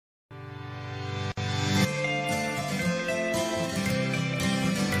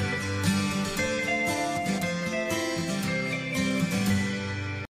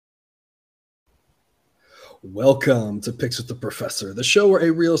Welcome to Picks with the Professor, the show where a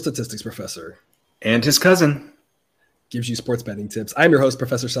real statistics professor and his cousin gives you sports betting tips. I'm your host,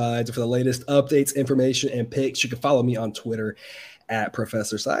 Professor Sides. For the latest updates, information, and picks, you can follow me on Twitter at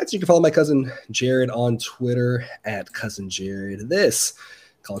Professor Sides. You can follow my cousin Jared on Twitter at Cousin Jared. This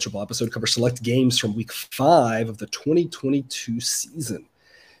college football episode covers select games from week 5 of the 2022 season.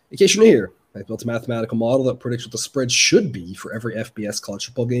 In case you're new here, I built a mathematical model that predicts what the spread should be for every FBS college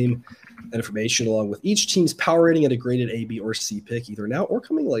football game. That information, along with each team's power rating and a graded A, B, or C pick, either now or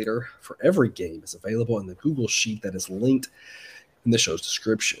coming later, for every game is available in the Google Sheet that is linked in the show's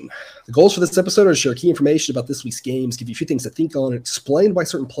description. The goals for this episode are to share key information about this week's games, give you a few things to think on, and explain why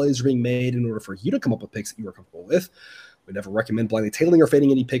certain plays are being made in order for you to come up with picks that you are comfortable with. We never recommend blindly tailing or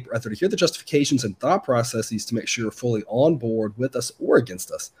fading any pick, but rather to hear the justifications and thought processes to make sure you're fully on board with us or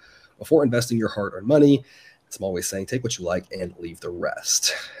against us before investing your hard-earned money. As I'm always saying, take what you like and leave the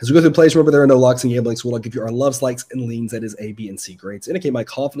rest. As we go through plays, remember there are no locks and gambling, so what I'll give you are loves, likes, and leans, that is A, B, and C grades, to indicate my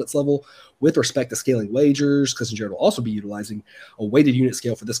confidence level with respect to scaling wagers. Cousin Jared will also be utilizing a weighted unit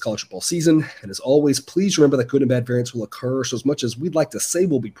scale for this college football season. And as always, please remember that good and bad variance will occur. So as much as we'd like to say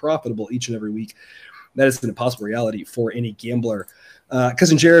we'll be profitable each and every week, that is an impossible reality for any gambler.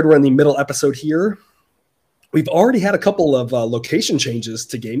 Cousin Jared, we're in the middle episode here. We've already had a couple of location changes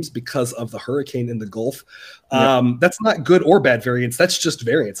to games because of the hurricane in the Gulf. That's not good or bad variance. That's just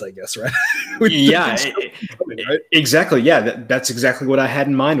variance, I guess, right? Exactly. Yeah, that's exactly what I had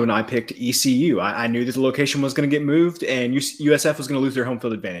in mind when I picked ECU. I knew that the location was going to get moved and USF was going to lose their home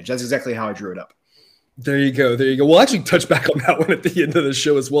field advantage. That's exactly how I drew it up. There you go. We'll actually touch back on that one at the end of the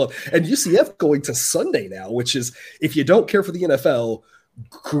show as well. And UCF going to Sunday now, which is, if you don't care for the NFL,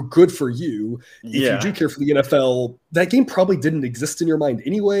 good for you. If you do care for the NFL, that game probably didn't exist in your mind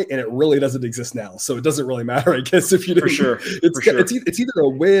anyway, and it really doesn't exist now. So it doesn't really matter, I guess, if you didn't. For sure. It's either a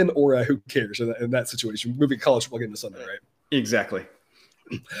win or a who cares in that situation. Moving college football game to Sunday, right? Exactly.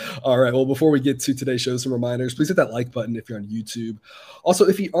 All right. Well, before we get to today's show, some reminders. Please hit that like button if you're on YouTube. Also,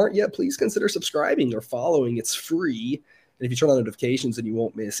 if you aren't yet, please consider subscribing or following. It's free. And if you turn on notifications, then you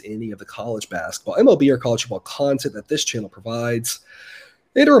won't miss any of the college basketball, MLB, or college football content that this channel provides.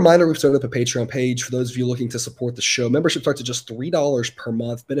 And a reminder, we've started up a Patreon page for those of you looking to support the show. Membership starts at just $3 per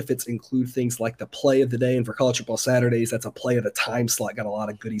month. Benefits include things like the play of the day. And for College Football Saturdays, that's a play of the time slot. Got a lot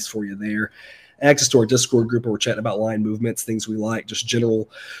of goodies for you there. Access to our Discord group where we're chatting about line movements, things we like, just general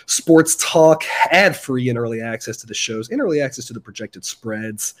sports talk, ad-free, and early access to the shows, and early access to the projected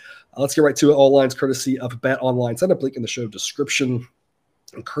spreads. Let's get right to it. All lines courtesy of Bet Online. Sign up link in the show description.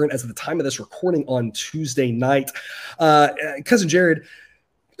 And current as of the time of this recording on Tuesday night. Cousin Jared,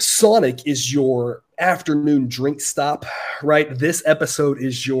 Sonic is your afternoon drink stop, right? This episode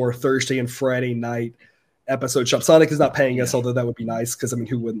is your Thursday and Friday night episode shop. Sonic is not paying us, although that would be nice because, I mean,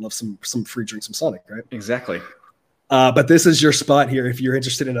 who wouldn't love some free drinks from Sonic, right? Exactly. But this is your spot here. If you're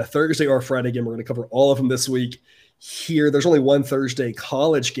interested in a Thursday or a Friday game, we're going to cover all of them this week here. There's only one Thursday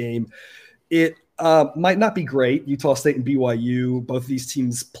college game. It might not be great. Utah State and BYU, both of these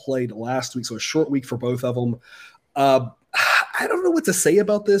teams played last week, so a short week for both of them. I don't know what to say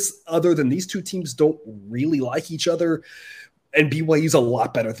about this other than these two teams don't really like each other. And BYU's a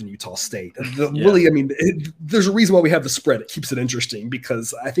lot better than Utah State. Really, I mean, there's a reason why we have the spread. It keeps it interesting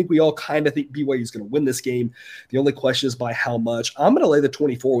because I think we all kind of think BYU is going to win this game. The only question is by how much. I'm going to lay the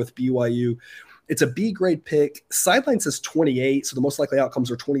 24 with BYU. It's a B grade pick. Sideline says 28, so the most likely outcomes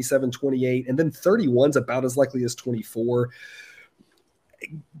are 27, 28, and then 31 is about as likely as 24.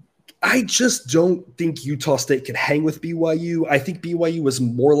 I just don't think Utah State can hang with BYU. I think BYU was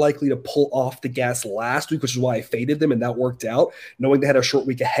more likely to pull off the gas last week, which is why I faded them, and that worked out, knowing they had a short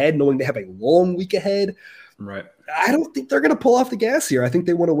week ahead, knowing they have a long week ahead. Right. I don't think they're going to pull off the gas here. I think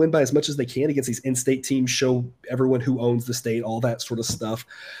they want to win by as much as they can against these in-state teams, show everyone who owns the state, all that sort of stuff.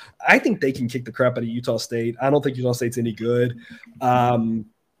 I think they can kick the crap out of Utah State. I don't think Utah State's any good.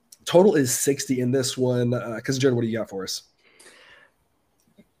 Total is 60 in this one. Cousin Jared, what do you got for us?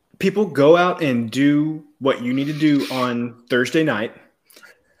 People, go out and do what you need to do on Thursday night.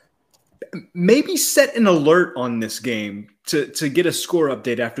 Maybe set an alert on this game to get a score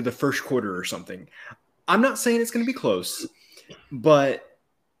update after the first quarter or something. I'm not saying it's going to be close, but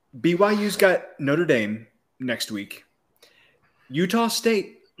BYU's got Notre Dame next week. Utah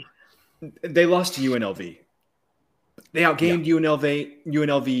State, they lost to UNLV. They outgained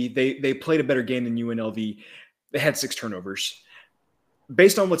UNLV. They played a better game than UNLV. They had 6 turnovers.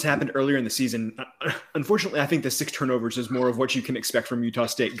 Based on what's happened earlier in the season, unfortunately, I think the 6 turnovers is more of what you can expect from Utah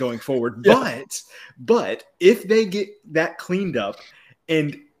State going forward. Yeah. But if they get that cleaned up,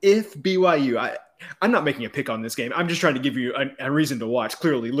 and if BYU, I'm not making a pick on this game. I'm just trying to give you a reason to watch.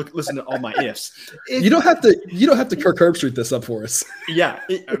 Clearly, listen to all my ifs. You don't have to Kirk Herbstreit this up for us. Yeah.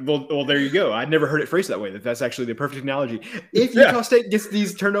 Well, there you go. I'd never heard it phrased that way. That's actually the perfect analogy. If Utah State gets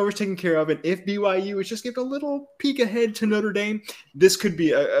these turnovers taken care of, and if BYU is just give a little peek ahead to Notre Dame, this could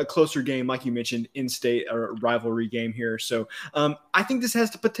be a closer game, like you mentioned, in-state or rivalry game here. So I think this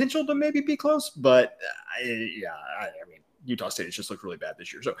has the potential to maybe be close, but I mean, Utah State has just looked really bad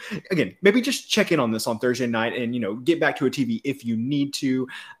this year. So again, maybe just check in on this on Thursday night and, get back to a TV if you need to.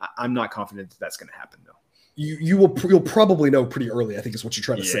 I'm not confident that that's going to happen though. You'll probably know pretty early, I think is what you're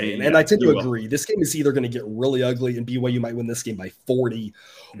trying to say. And I tend to agree. This game is either going to get really ugly and BYU might win this game by 40,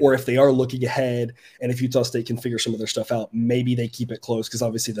 or if they are looking ahead and if Utah State can figure some of their stuff out, maybe they keep it close because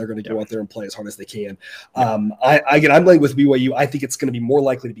obviously they're going to go out there and play as hard as they can. I'm laying with BYU. I think it's going to be more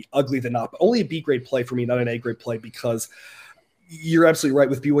likely to be ugly than not, but only a B grade play for me, not an A grade play, because you're absolutely right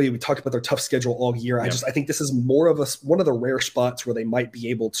with BYU. We talked about their tough schedule all year. I think this is more of one of the rare spots where they might be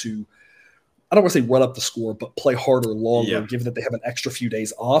able to, I don't want to say run up the score, but play harder longer, given that they have an extra few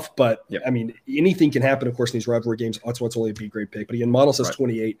days off. But I mean, anything can happen, of course, in these rivalry games. That's why it's only a B grade pick. But again, model says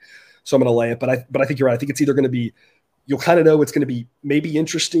 28, so I'm going to lay it. But I think you're right. I think it's either going to be, you'll kind of know it's going to be maybe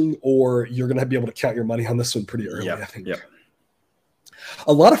interesting, or you're going to be able to count your money on this one pretty early. I think.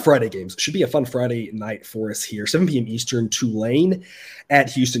 A lot of Friday games. Should be a fun Friday night for us here. 7 p.m. Eastern, Tulane at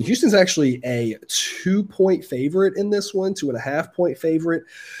Houston. Houston's actually a 2-point favorite in this one, 2.5-point favorite.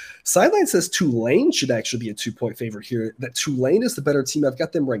 Sideline says Tulane should actually be a 2-point favorite here, that Tulane is the better team. I've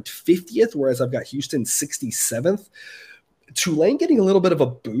got them ranked 50th, whereas I've got Houston 67th. Tulane getting a little bit of a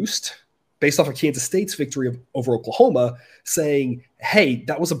boost based off of Kansas State's victory over Oklahoma, saying, hey,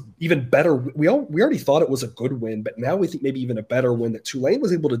 that was a even better. We already thought it was a good win, but now we think maybe even a better win, that Tulane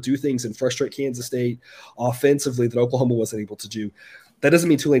was able to do things and frustrate Kansas State offensively that Oklahoma wasn't able to do. That doesn't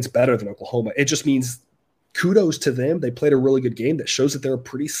mean Tulane's better than Oklahoma. It just means kudos to them. They played a really good game that shows that they're a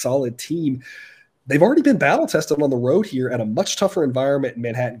pretty solid team. They've already been battle tested on the road here at a much tougher environment in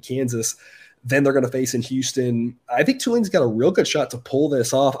Manhattan, Kansas, than they're going to face in Houston. I think Tulane's got a real good shot to pull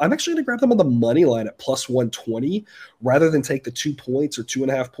this off. I'm actually going to grab them on the money line at plus 120 rather than take the 2 points or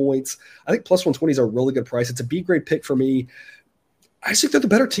 2.5 points. I think plus 120 is a really good price. It's a B grade pick for me. I just think they're the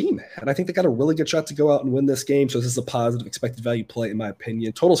better team, and I think they got a really good shot to go out and win this game. So this is a positive expected value play, in my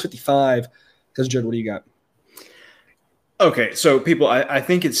opinion. Total's 55. Because Jared, what do you got? Okay, so people, I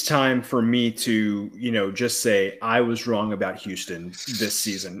think it's time for me to, just say I was wrong about Houston this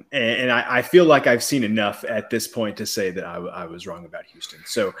season. And I feel like I've seen enough at this point to say that I was wrong about Houston.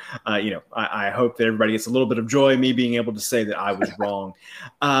 So, I hope that everybody gets a little bit of joy, me being able to say that I was wrong.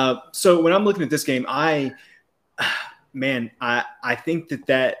 So when I'm looking at this game, I think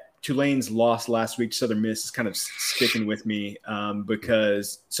that Tulane's loss last week to Southern Miss is kind of sticking with me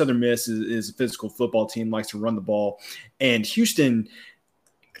because Southern Miss is a physical football team, likes to run the ball. And Houston,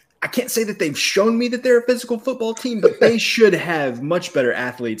 I can't say that they've shown me that they're a physical football team, but they should have much better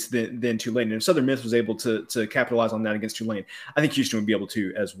athletes than Tulane. And if Southern Miss was able to capitalize on that against Tulane, I think Houston would be able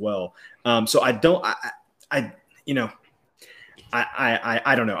to as well. So I don't know.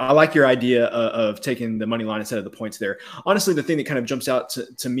 I don't know. I like your idea of taking the money line instead of the points there. Honestly, the thing that kind of jumps out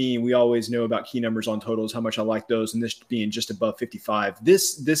to me, we always know about key numbers on totals, how much I like those, and this being just above 55.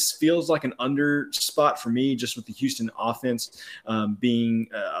 This feels like an under spot for me, just with the Houston offense being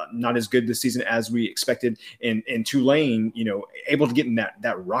not as good this season as we expected, and Tulane, able to get in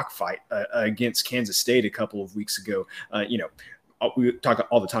that rock fight against Kansas State a couple of weeks ago. We talk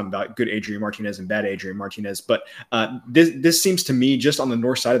all the time about good Adrian Martinez and bad Adrian Martinez, but this seems to me, just on the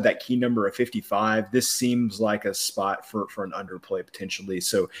north side of that key number of 55, this seems like a spot for an underplay potentially.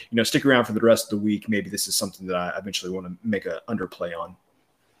 So, stick around for the rest of the week. Maybe this is something that I eventually want to make an underplay on.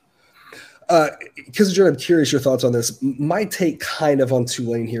 Because I'm curious your thoughts on this. My take kind of on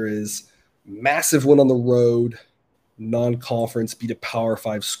Tulane here is massive win on the road, non-conference, beat a Power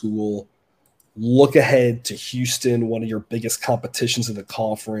 5 school. Look ahead to Houston, one of your biggest competitions in the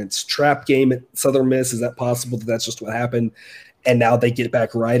conference. Trap game at Southern Miss. Is that possible that that's just what happened? And now they get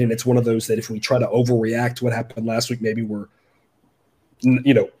back right. And it's one of those that if we try to overreact to what happened last week, maybe we're,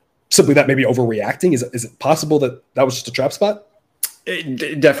 simply that maybe overreacting. Is it possible that was just a trap spot?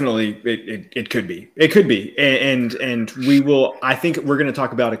 Definitely, it could be. It could be, and we will. I think we're going to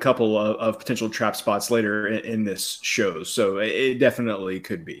talk about a couple of potential trap spots later in this show. So it definitely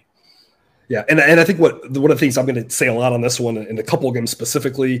could be. Yeah, and I think one of the things I'm going to say a lot on this one, and a couple of games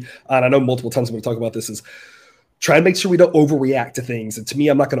specifically, and I know multiple times I'm going to talk about this, is try and make sure we don't overreact to things. And to me,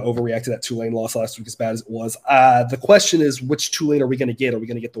 I'm not going to overreact to that Tulane loss last week as bad as it was. The question is, which Tulane are we going to get? Are we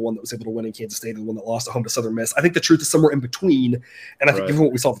going to get the one that was able to win in Kansas State or the one that lost at home to Southern Miss? I think the truth is somewhere in between. And I think given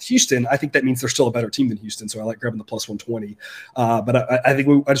what we saw with Houston, I think that means they're still a better team than Houston. So I like grabbing the plus 120. But I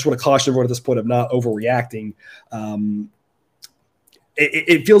think I just want to caution everyone at this point of not overreacting.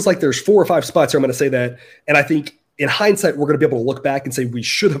 It feels like there's 4 or 5 spots here. I'm going to say that. And I think in hindsight, we're going to be able to look back and say we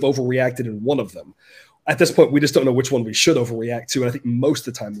should have overreacted in one of them. At this point, we just don't know which one we should overreact to. And I think most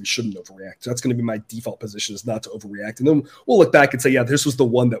of the time we shouldn't overreact. So that's going to be my default position, is not to overreact. And then we'll look back and say, yeah, this was the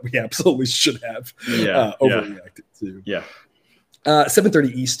one that we absolutely should have overreacted to. Yeah.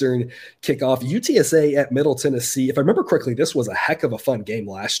 7:30 Eastern kickoff, UTSA at Middle Tennessee. If I remember correctly, this was a heck of a fun game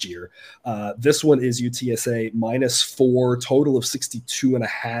last year. This one is UTSA -4, total of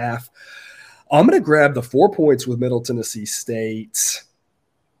 62.5. I'm going to grab the 4 points with Middle Tennessee State.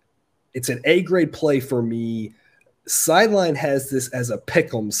 It's an A-grade play for me. Sideline has this as a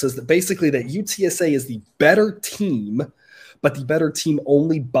pick'em, says that basically that UTSA is the better team, but the better team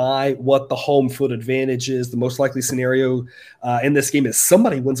only by what the home field advantage is. The most likely scenario in this game is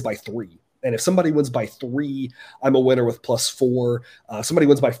somebody wins by 3. And if somebody wins by 3, I'm a winner with +4. Somebody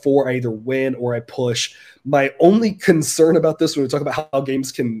wins by 4, I either win or I push. My only concern about this, when we talk about how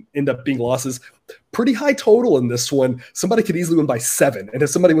games can end up being losses, pretty high total in this one. Somebody could easily win by 7. And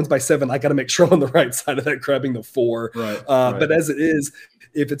if somebody wins by 7, I got to make sure I'm on the right side of that, grabbing the 4. Right. But as it is,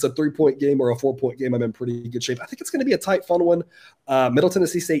 if it's a 3-point game or a 4-point game, I'm in pretty good shape. I think it's going to be a tight, fun one. Middle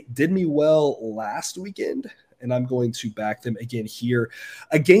Tennessee State did me well last weekend, and I'm going to back them again here.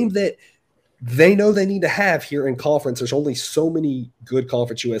 A game that they know they need to have here in conference. There's only so many good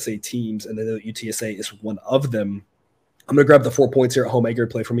Conference USA teams, and they know that UTSA is one of them. I'm going to grab the 4 points here at home.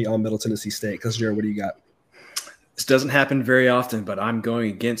 A-grade play for me on Middle Tennessee State. Because, Jared, what do you got? This doesn't happen very often, but I'm going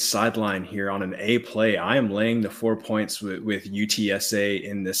against Sideline here on an A play. I am laying the 4 points with UTSA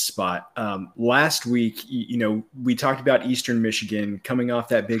in this spot. Last week, we talked about Eastern Michigan coming off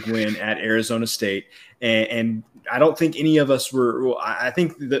that big win at Arizona State, and I don't think any of us were. Well, I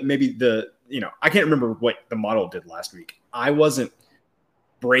think that maybe I can't remember what the model did last week. I wasn't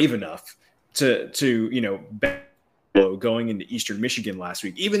brave enough to bet going into Eastern Michigan last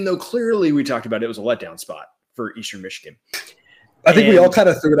week, even though clearly we talked about it was a letdown spot for Eastern Michigan. I think we all kind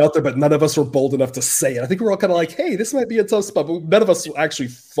of threw it out there, but none of us were bold enough to say it. I think we're all kind of like, hey, this might be a tough spot, but none of us actually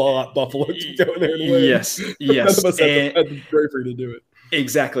thought Buffalo to go in there and win. Yes. None of us had the bravery to do it.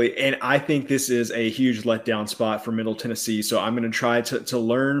 Exactly. And I think this is a huge letdown spot for Middle Tennessee. So I'm going to try to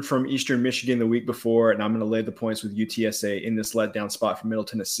learn from Eastern Michigan the week before, and I'm going to lay the points with UTSA in this letdown spot for Middle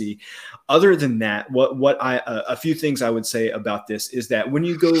Tennessee. Other than that, a few things I would say about this is that when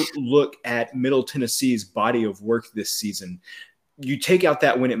you go look at Middle Tennessee's body of work this season, you take out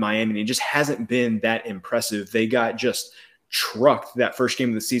that win at Miami, and it just hasn't been that impressive. They got just trucked that first game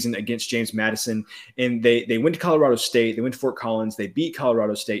of the season against James Madison, and they went to Colorado State, they went to Fort Collins, they beat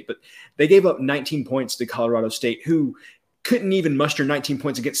Colorado State, but they gave up 19 points to Colorado State, who couldn't even muster 19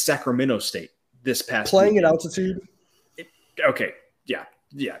 points against Sacramento State this past playing weekend. At altitude. Okay, yeah,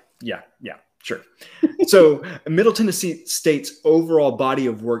 sure. So Middle Tennessee State's overall body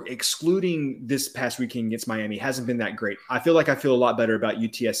of work, excluding this past weekend against Miami, hasn't been that great. I feel a lot better about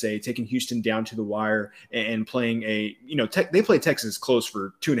UTSA taking Houston down to the wire and playing they played Texas close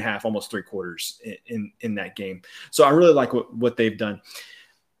for 2.5, almost 3 quarters in that game. So I really like what they've done.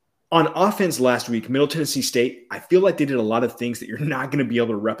 On offense last week, Middle Tennessee State, I feel like they did a lot of things that you're not going to be able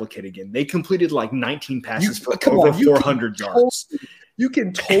to replicate again. They completed like 19 passes for over 400 yards. You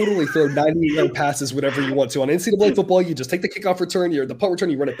can totally throw 98-yard passes whenever you want to. On NCAA football, you just take the kickoff return, the punt return,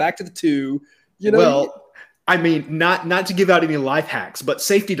 you run it back to the 2. Well, I mean, not to give out any life hacks, but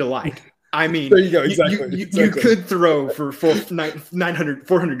safety to light. I mean, there you go. Exactly. You could throw for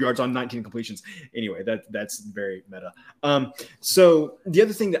 400 yards on 19 completions. Anyway, that's very meta. So the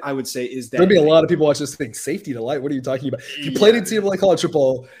other thing that I would say is that there'll be a lot of people watching this thing. Safety to light. What are you talking about? If you played in NCAA college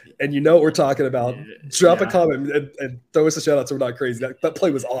football and you know what we're talking about, drop a comment and throw us a shout out so we're not crazy. That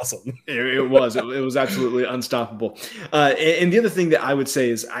play was awesome. It was absolutely unstoppable. And the other thing that I would say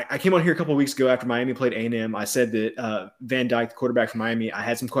is I came on here a couple of weeks ago after Miami played A&M. I said that Van Dyke, the quarterback for Miami, I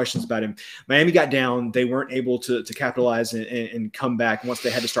had some questions about him. Miami got down. They weren't able to capitalize and come back. Once they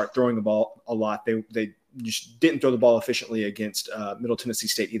had to start throwing the ball a lot, they just didn't throw the ball efficiently against Middle Tennessee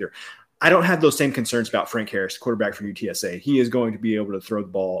State either. I don't have those same concerns about Frank Harris, quarterback for UTSA. He is going to be able to throw the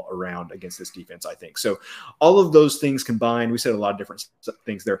ball around against this defense, I think. So all of those things combined, we said a lot of different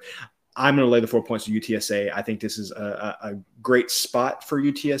things there. I'm going to lay the 4 points to UTSA. I think this is a great spot for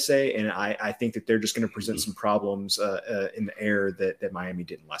UTSA, and I think that they're just going to present some problems in the air that Miami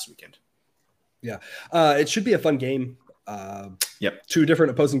didn't last weekend. Yeah. It should be a fun game. Yep. Two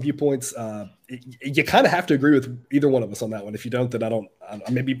different opposing viewpoints. You kind of have to agree with either one of us on that one. If you don't, then I don't.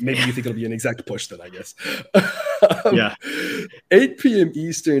 Maybe you think it'll be an exact push. Then I guess. Yeah. 8 p.m.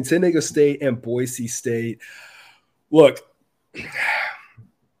 Eastern, San Diego State and Boise State. Look,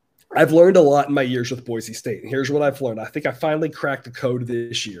 I've learned a lot in my years with Boise State. And here's what I've learned. I think I finally cracked the code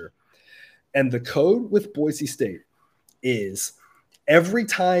this year. And the code with Boise State is every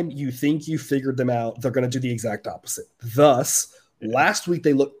time you think you figured them out, they're going to do the exact opposite. Thus, last week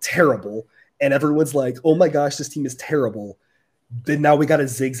they looked terrible, and everyone's like, oh my gosh, this team is terrible. Then now we got to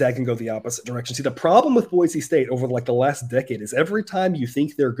zigzag and go the opposite direction. See, the problem with Boise State over like the last decade is every time you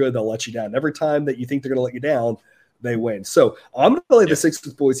think they're good, they'll let you down. Every time that you think they're going to let you down, they win. So I'm going to play the 6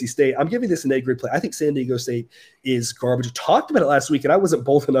 with Boise State. I'm giving this an A grade play. I think San Diego State is garbage. We talked about it last week, and I wasn't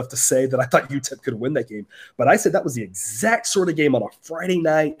bold enough to say that I thought UTEP could win that game. But I said that was the exact sort of game on a Friday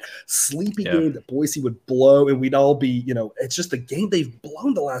night, sleepy game that Boise would blow, and we'd all be, it's just a game they've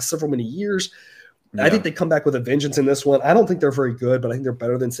blown the last several many years. Yeah. I think they come back with a vengeance in this one. I don't think they're very good, but I think they're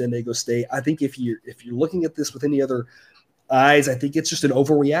better than San Diego State. I think if you're looking at this with any other eyes, I think it's just an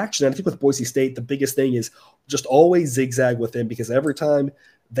overreaction. And I think with Boise State, the biggest thing is just always zigzag with them, because every time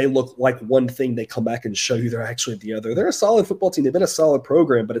they look like one thing, they come back and show you they're actually the other. They're a solid football team. They've been a solid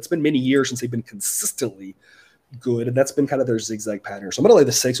program, but it's been many years since they've been consistently good, and that's been kind of their zigzag pattern. So I'm going to lay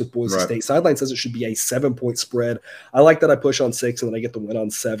the 6 with Boise State. Sideline says it should be a 7-point spread. I like that I push on 6 and then I get the win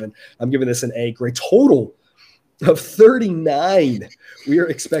on 7. I'm giving this an A grade. Total of 39. We are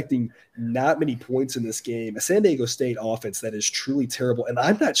expecting not many points in this game. A San Diego State offense that is truly terrible, and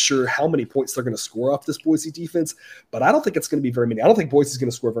I'm not sure how many points they're going to score off this Boise defense, but I don't think it's going to be very many. I don't think Boise is going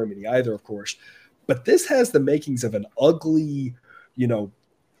to score very many either, of course. But this has the makings of an ugly,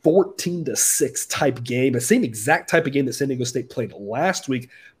 14-6 type game, the same exact type of game that San Diego State played last week,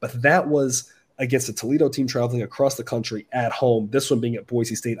 but that was against a Toledo team traveling across the country at home. This one being at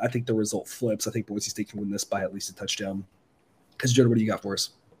Boise State, I think the result flips. I think Boise State can win this by at least a touchdown. Because, Joe, what do you got for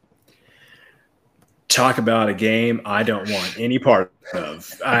us? Talk about a game I don't want any part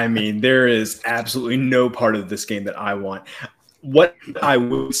of. I mean, there is absolutely no part of this game that I want. What I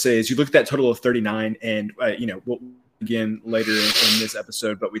would say is you look at that total of 39, and, we'll again later in this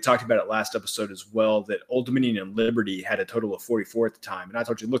episode, but we talked about it last episode as well, that Old Dominion and Liberty had a total of 44 at the time. And I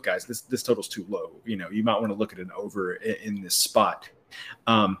told you, look, guys, this total's too low. You might want to look at an over in this spot.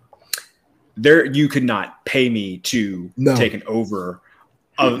 You could not pay me to take an over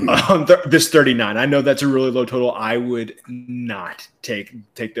on this 39. I know that's a really low total. I would not take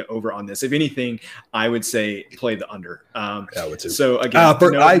the over on this. If anything, I would say play the under. I would too. So again,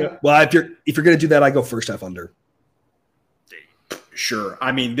 if you're going to do that, I go first half under. Sure.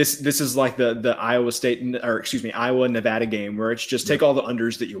 I mean, this is like the Iowa Nevada game where it's just take all the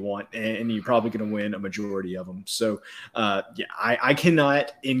unders that you want and you're probably going to win a majority of them. So I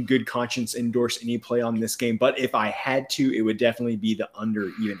cannot in good conscience endorse any play on this game, but if I had to, it would definitely be the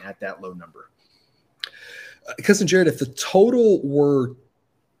under even at that low number. Cousin Jared, if the total were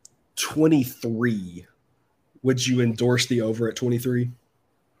 23, would you endorse the over at 23?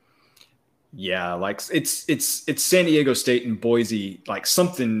 Yeah, like it's San Diego State and Boise. Like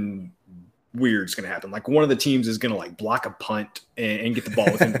something weird is going to happen. Like one of the teams is going to like block a punt and get the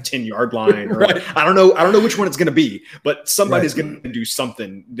ball within the 10-yard line. Or like, I don't know which one it's going to be, but somebody's going to do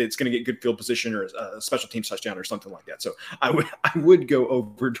something that's going to get good field position or a special teams touchdown or something like that. So I would go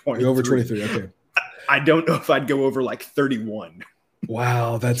over 23. Over 23. Okay. I don't know if I'd go over like 31.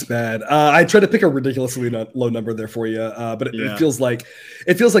 Wow, that's bad. I tried to pick a ridiculously low number there for you, but it feels like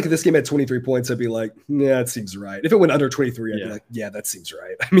if this game had 23 points, I'd be like, yeah, that seems right. If it went under 23, I'd be like, yeah, that seems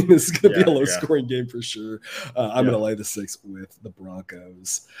right. I mean, this is going to be a low-scoring game for sure. I'm going to lay the 6 with the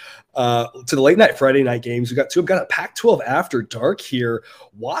Broncos. To the late night Friday night games, we've got a Pac-12 after dark here.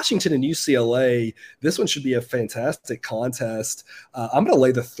 Washington and UCLA. This one should be a fantastic contest. I'm going to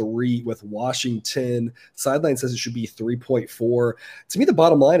lay the 3 with Washington. Sideline says it should be 3.4. To me, the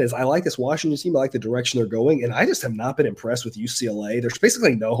bottom line is I like this Washington team. I like the direction they're going, and I just have not been impressed with UCLA. There's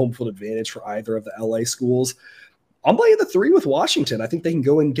basically no home field advantage for either of the LA schools. I'm laying the 3 with Washington. I think they can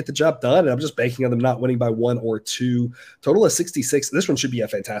go and get the job done, and I'm just banking on them not winning by 1 or 2. Total of 66. This one should be a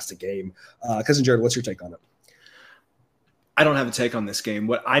fantastic game. Cousin Jared, what's your take on it? I don't have a take on this game.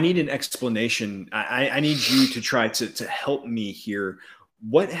 What I need an explanation. I need you to try to help me here.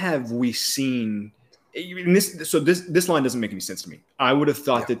 What have we seen? This line doesn't make any sense to me. I would have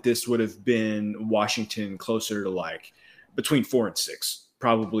thought that this would have been Washington closer to like between 4 and 6,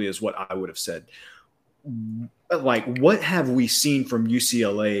 probably is what I would have said. Like, what have we seen from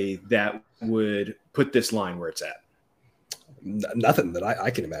UCLA that would put this line where it's at? Nothing that I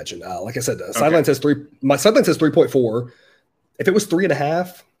can imagine. Like I said, sideline says 3. My sideline says 3.4. If it was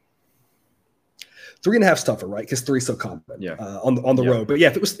 3.5, 3.5 is tougher, right? Because 3 is so common on the road. But yeah,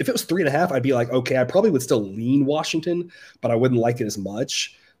 if it was 3.5, I'd be like, okay, I probably would still lean Washington, but I wouldn't like it as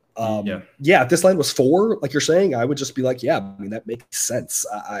much. If this line was 4, like you're saying, I would just be like, yeah, I mean, that makes sense.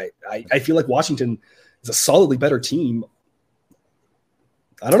 I feel like Washington is a solidly better team.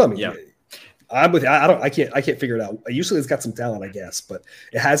 I don't know. I mean, I'm with you. I can't figure it out. Usually it's got some talent, I guess, but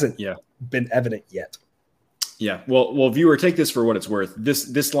it hasn't been evident yet. Yeah. Well, viewer, take this for what it's worth.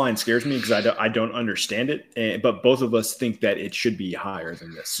 This line scares me because I don't understand it, but both of us think that it should be higher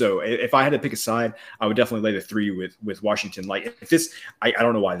than this. So if I had to pick a side, I would definitely lay the 3 with Washington. Like if this, I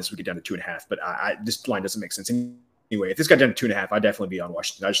don't know why this would get down to 2.5, but this line doesn't make sense anyway. If this got down to 2.5, I'd definitely be on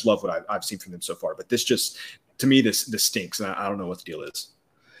Washington. I just love what I've seen from them so far. But this just, to me, this stinks, and I don't know what the deal is.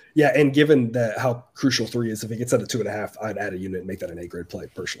 Yeah, and given that how crucial 3 is, if it gets out of 2.5, I'd add a unit and make that an A-grade play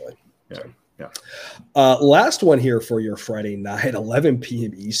personally. Yeah. So. Yeah. Last one here for your Friday night, 11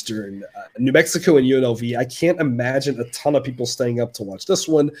 p.m. Eastern, New Mexico and UNLV. I can't imagine a ton of people staying up to watch this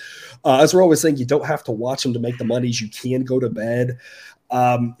one. As we're always saying, you don't have to watch them to make the monies. You can go to bed.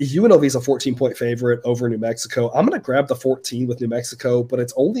 UNLV is a 14-point favorite over New Mexico. I'm going to grab the 14 with New Mexico, but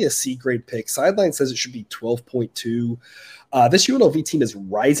it's only a C-grade pick. Sideline says it should be 12.2. This UNLV team is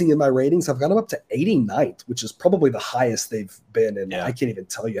rising in my ratings. I've got them up to 89th, which is probably the highest they've been in I can't even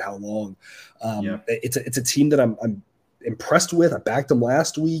tell you how long. It's a team that I'm impressed with. I backed them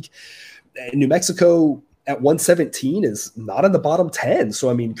last week. And New Mexico at 117 is not in the bottom 10. So,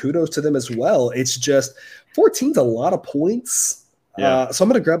 I mean, kudos to them as well. It's just 14 is a lot of points. So I'm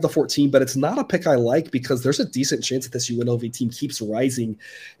going to grab the 14, but it's not a pick I like because there's a decent chance that this UNLV team keeps rising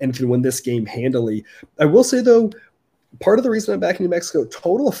and can win this game handily. I will say, though, part of the reason I'm backing New Mexico,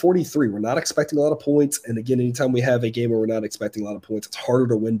 total of 43. We're not expecting a lot of points. And again, anytime we have a game where we're not expecting a lot of points, it's harder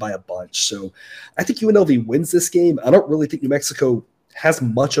to win by a bunch. So I think UNLV wins this game. I don't really think New Mexico has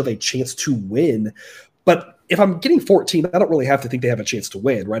much of a chance to win. But if I'm getting 14, I don't really have to think they have a chance to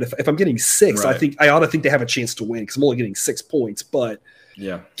win, right? If I'm getting 6, I think I ought to think they have a chance to win because I'm only getting 6 points. But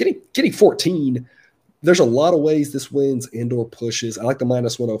getting 14, there's a lot of ways this wins and/or pushes. I like the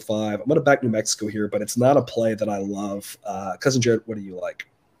minus 105. I'm going to back New Mexico here, but it's not a play that I love. Cousin Jared, what do you like?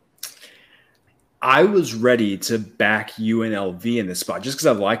 I was ready to back UNLV in this spot just because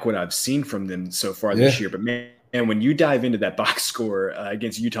I like what I've seen from them so far this year. But, man, when you dive into that box score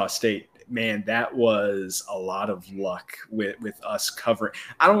against Utah State, man, that was a lot of luck with us covering.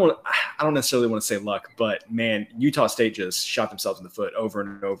 I don't necessarily want to say luck, but man, Utah State just shot themselves in the foot over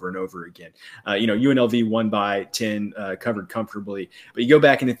and over and over again. UNLV won by 10, covered comfortably, but you go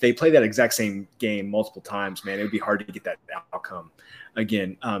back and if they play that exact same game multiple times, man, it would be hard to get that outcome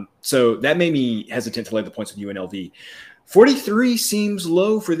again. So that made me hesitant to lay the points with UNLV. 43 seems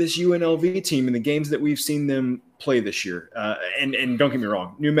low for this UNLV team in the games that we've seen them play this year. And don't get me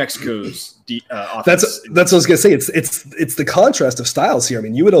wrong, New Mexico's offense. That's what I was gonna say. It's the contrast of styles here. I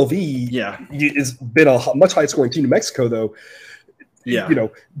mean, UNLV has been a much higher scoring team. New Mexico, though,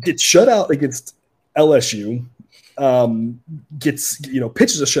 gets shut out against LSU. Gets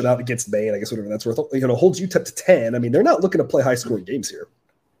pitches a shutout against Maine. I guess whatever that's worth. Holds UTEP to 10. I mean, they're not looking to play high scoring games here.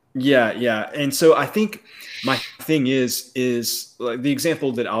 Yeah. And so I think my thing is like the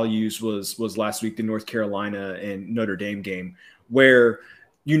example that I'll use was last week, the North Carolina and Notre Dame game, where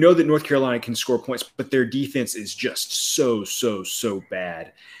that North Carolina can score points, but their defense is just so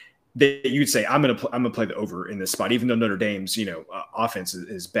bad that you'd say, I'm gonna play the over in this spot, even though Notre Dame's offense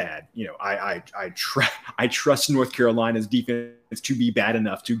is bad. I trust North Carolina's defense to be bad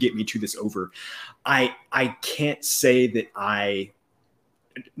enough to get me to this over. I can't say that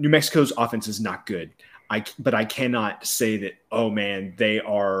New Mexico's offense is not good. But I cannot say that, oh man, they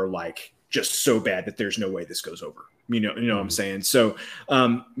are like just so bad that there's no way this goes over. What I'm saying? So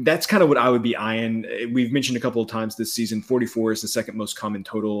that's kind of what I would be eyeing. We've mentioned a couple of times this season, 44 is the second most common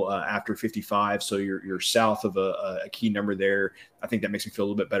total after 55. So you're south of a key number there. I think that makes me feel a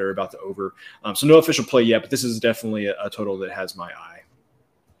little bit better about the over. So no official play yet, but this is definitely a total that has my eye.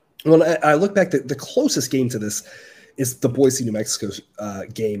 Well, I look back, the closest game to this is the Boise, New Mexico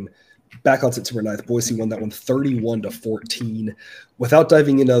game. Back on September 9th, Boise won that one 31-14 without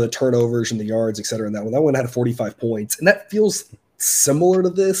diving into the turnovers and the yards, et cetera. In that one had 45 points. And that feels similar to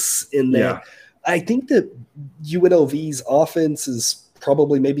this in that I think that UNLV's offense is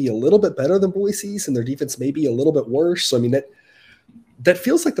probably maybe a little bit better than Boise's and their defense may be a little bit worse. So, I mean, that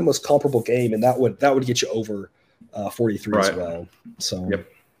feels like the most comparable game, and that would get you over 43 as well. So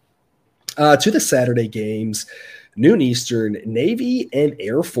to the Saturday games, Noon Eastern, Navy and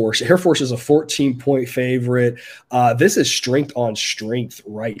Air Force. Air Force is a 14-point favorite. This is strength on strength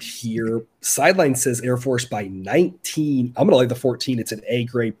right here. Sideline says Air Force by 19. I'm going to lay the 14. It's an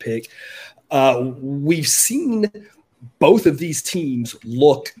A-grade pick. We've seen both of these teams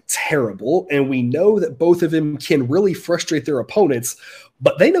look terrible, and we know that both of them can really frustrate their opponents,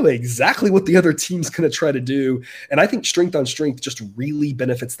 but they know exactly what the other team's going to try to do. And I think strength on strength just really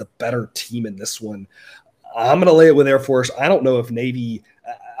benefits the better team in this one. I'm going to lay it with Air Force. I don't know if Navy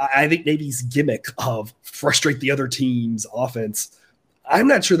 – I think Navy's gimmick of frustrate the other team's offense, I'm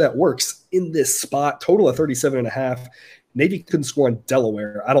not sure that works in this spot. Total of 37.5. Navy couldn't score on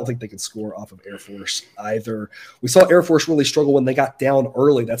Delaware. I don't think they could score off of Air Force either. We saw Air Force really struggle when they got down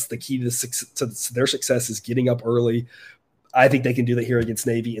early. That's the key to their success, is getting up early. I think they can do that here against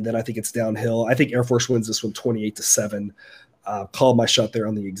Navy, and then I think it's downhill. I think Air Force wins this one 28-7. Called my shot there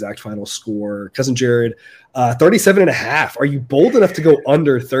on the exact final score. Cousin Jared, 37.5. Are you bold enough to go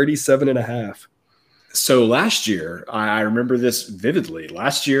under 37.5? So last year, I remember this vividly.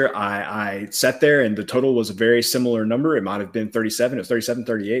 Last year, I sat there and the total was a very similar number. It might have been 37. It was 37,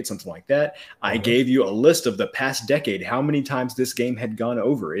 38, something like that. I gave you a list of the past decade, how many times this game had gone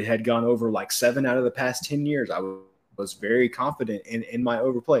over. It had gone over like 7 out of the past 10 years. I was very confident in my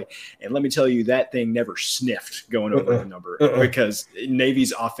overplay. And let me tell you, that thing never sniffed going over the number because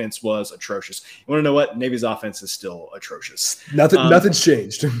Navy's offense was atrocious. You want to know what? Navy's offense is still atrocious. Nothing's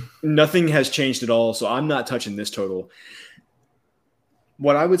changed. Nothing has changed at all. So I'm not touching this total.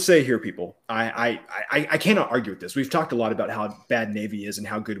 What I would say here, people, I cannot argue with this. We've talked a lot about how bad Navy is and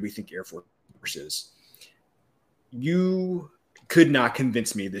how good we think Air Force is. You could not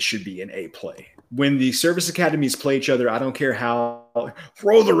convince me this should be an A play. When the service academies play each other, I don't care how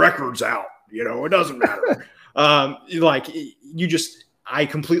throw the records out. It doesn't matter. I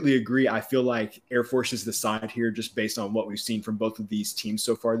completely agree. I feel like Air Force is the side here just based on what we've seen from both of these teams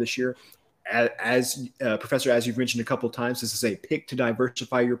so far this year. As Professor, as you've mentioned a couple of times, this is a pick to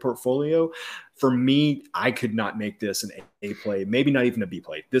diversify your portfolio. For me, I could not make this an A play, maybe not even a B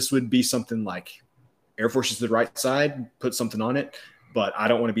play. This would be something like Air Force is the right side, put something on it. But I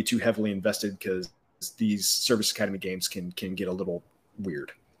don't want to be too heavily invested because these service academy games can get a little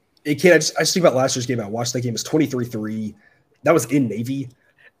weird. It can. I just think about last year's game. I watched that game. It was 23-3. That was in Navy.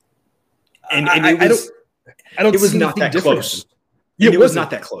 And it was not that close. It was not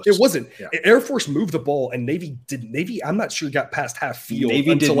that close. It wasn't. Yeah. Air Force moved the ball, and Navy, I'm not sure, got past half field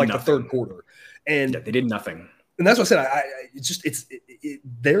until like the third quarter. And they did nothing. And that's what I said.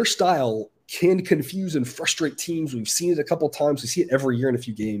 Their style can confuse and frustrate teams. We've seen it a couple times. We see it every year in a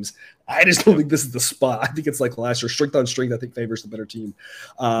few games. I just don't think this is the spot. I think it's like last year. Strength on strength, I think, favors the better team.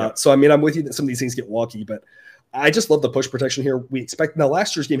 So, I'm with you that some of these things get wonky, but I just love the push protection here. Now,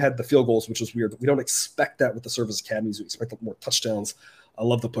 last year's game had the field goals, which was weird. We don't expect that with the service academies. We expect more touchdowns. I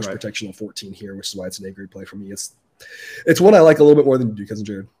love the push protection on 14 here, which is why it's an A-grade play for me. It's one I like a little bit more than you do, Cousin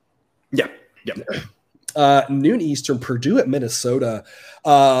Jared. Yeah. Noon Eastern, Purdue at Minnesota.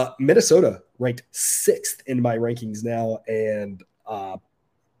 Minnesota ranked 6th in my rankings now, and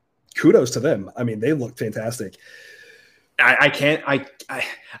kudos to them. They look fantastic.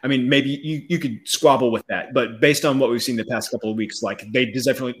 Maybe you could squabble with that, but based on what we've seen the past couple of weeks, like they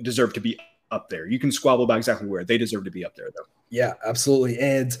definitely deserve to be up there. You can squabble about exactly where they deserve to be up there, though. Yeah, absolutely.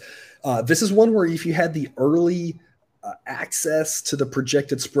 And this is one where if you had the early access to the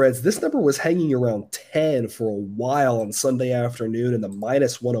projected spreads, this number was hanging around 10 for a while on Sunday afternoon in the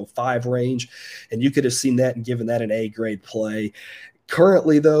minus 105 range, and you could have seen that and given that an A-grade play.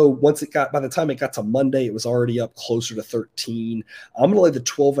 Currently, though, by the time it got to Monday, it was already up closer to 13. I'm going to lay the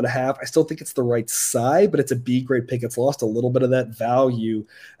 12.5. I still think it's the right side, but it's a B-grade pick. It's lost a little bit of that value.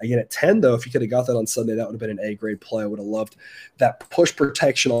 Again, at 10, though, if you could have got that on Sunday, that would have been an A-grade play. I would have loved that push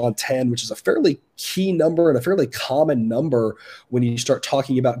protection on 10, which is a fairly key number and a fairly common number when you start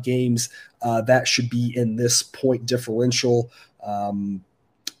talking about games that should be in this point differential.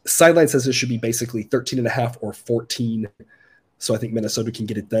 Sideline says it should be basically 13.5 or 14. So I think Minnesota can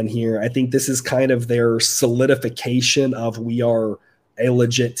get it done here. I think this is kind of their solidification of we are a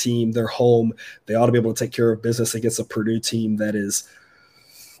legit team. They're home. They ought to be able to take care of business against a Purdue team that is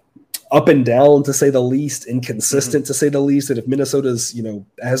up and down, to say the least, inconsistent, to say the least. And if Minnesota's,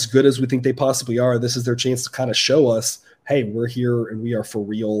 as good as we think they possibly are, this is their chance to kind of show us, hey, we're here and we are for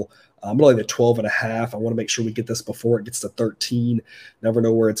real. I'm going to lay the 12.5. I want to make sure we get this before it gets to 13. Never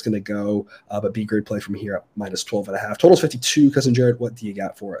know where it's going to go, but B-grade play from here at minus 12.5. Total's 52. Cousin Jared, what do you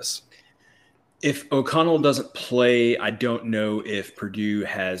got for us? If O'Connell doesn't play, I don't know if Purdue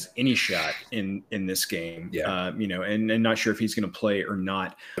has any shot in this game. Yeah. And not sure if he's going to play or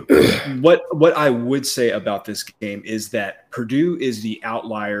not. What I would say about this game is that Purdue is the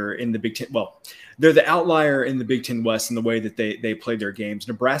outlier in the Big Ten. Well, they're the outlier in the Big Ten West in the way that they play their games.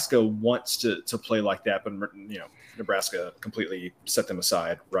 Nebraska wants to play like that, but Nebraska completely set them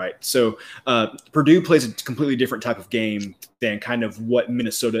aside, right? So Purdue plays a completely different type of game than kind of what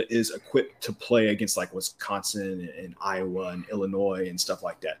Minnesota is equipped to play against, like Wisconsin and Iowa and Illinois and stuff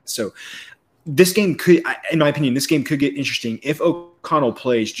like that. So this game could, in my opinion, this game could get interesting if O'Connell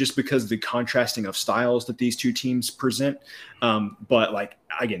plays, just because of the contrasting of styles that these two teams present. But like,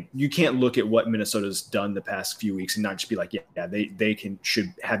 again, you can't look at what Minnesota's done the past few weeks and not just be like, yeah, they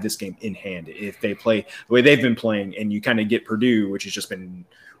should have this game in hand if they play the way they've been playing. And you kind of get Purdue, which has just been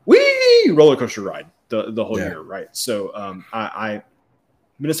roller coaster ride the whole year, right? So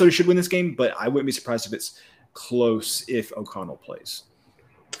Minnesota should win this game, but I wouldn't be surprised if it's close if O'Connell plays.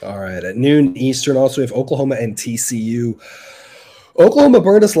 All right, at noon Eastern, also we have Oklahoma and TCU. Oklahoma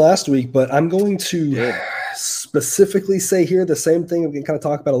burned us last week, but I'm going to specifically say here the same thing we can kind of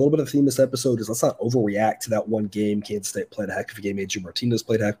talk about. A little bit of the theme of this episode is let's not overreact to that one game. Kansas State played a heck of a game. A.J. Martinez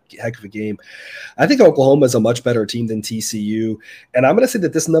played a heck of a game. I think Oklahoma is a much better team than TCU, and I'm going to say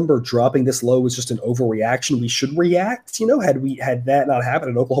that this number dropping this low is just an overreaction. We should react. Had that not happened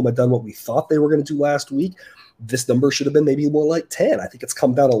and Oklahoma done what we thought they were going to do last week, this number should have been maybe more like 10. I think it's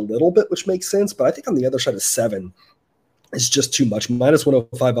come down a little bit, which makes sense. But I think on the other side of 7 is just too much. Minus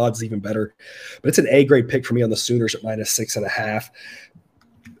 105 odds is even better. But it's an A-grade pick for me on the Sooners at minus 6.5.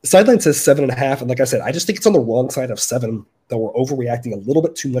 Sideline says 7.5. And like I said, I just think it's on the wrong side of 7 that we're overreacting a little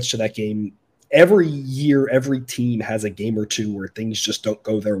bit too much to that game. Every year, every team has a game or two where things just don't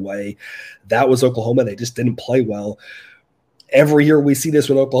go their way. That was Oklahoma. They just didn't play well. Every year we see this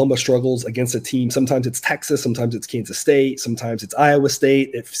when Oklahoma struggles against a team. Sometimes it's Texas, sometimes it's Kansas State, sometimes it's Iowa State.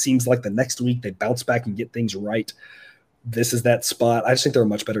 It seems like the next week they bounce back and get things right. This is that spot. I just think they're a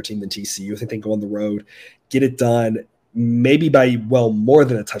much better team than TCU. I think they can go on the road, get it done, maybe by, more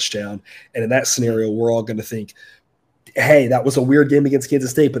than a touchdown. And in that scenario, we're all going to think, hey, that was a weird game against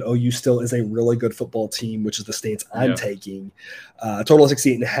Kansas State, but OU still is a really good football team, which is the stance I'm taking. Total of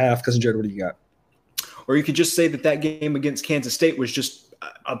 68.5. Cousin Jared, what do you got? Or you could just say that game against Kansas State was just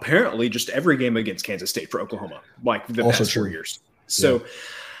apparently just every game against Kansas State for Oklahoma, like the past 4 years. So,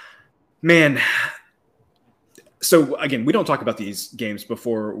 man. So again, we don't talk about these games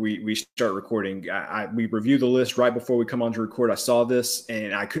before we start recording. We review the list right before we come on to record. I saw this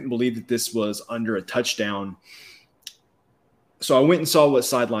and I couldn't believe that this was under a touchdown. So I went and saw what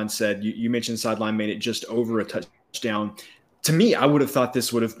Sideline said. You mentioned Sideline made it just over a touchdown. To me, I would have thought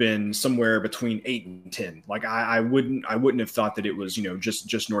this would have been somewhere between 8 and 10. Like I wouldn't have thought that it was,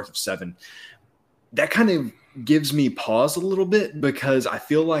 just north of 7. That kind of gives me pause a little bit because I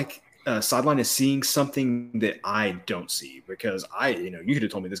feel like Sideline is seeing something that I don't see, because you could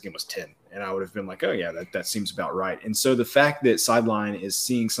have told me this game was 10 and I would have been like, oh yeah, that seems about right. And so the fact that Sideline is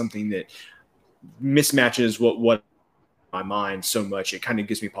seeing something that mismatches what my mind so much, it kind of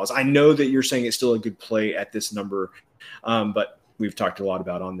gives me pause. I know that you're saying it's still a good play at this number, but we've talked a lot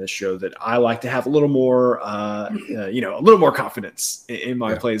about on this show that I like to have a little more, a little more confidence in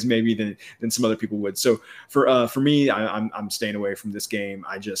my plays maybe than some other people would. So for me, I'm staying away from this game.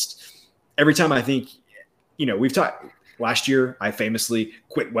 Every time I think, we've talked last year, I famously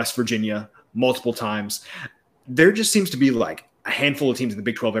quit West Virginia multiple times. There just seems to be like a handful of teams in the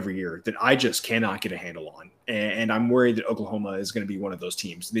Big 12 every year that I just cannot get a handle on. And I'm worried that Oklahoma is going to be one of those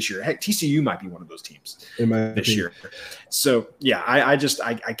teams this year. Heck, TCU might be one of those teams this year. So, yeah,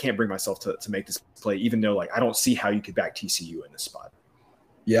 I can't bring myself to make this play, even though, I don't see how you could back TCU in this spot.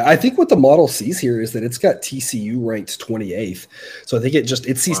 Yeah, I think what the model sees here is that it's got TCU ranked 28th. So I think it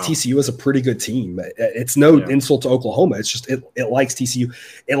sees TCU as a pretty good team. It's no insult to Oklahoma. It's just it likes TCU.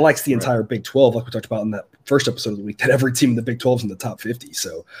 It likes the entire Big 12, like we talked about in that first episode of the week, that every team in the Big 12 is in the top 50.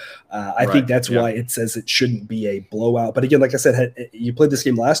 So I think that's why it says it shouldn't be a blowout. But again, like I said, you played this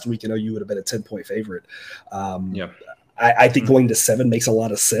game last week, you would have been a 10-point favorite. I think going to 7 makes a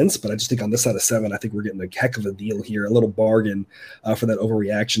lot of sense, but I just think on this side of 7, I think we're getting a heck of a deal here, a little bargain for that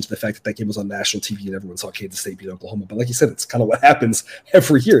overreaction to the fact that game was on national TV and everyone saw Kansas State beat Oklahoma. But like you said, it's kind of what happens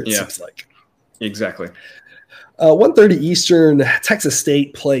every year, it seems like. Exactly. 1:30 Eastern, Texas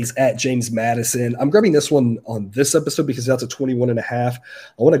State plays at James Madison. I'm grabbing this one on this episode because that's a 21.5. I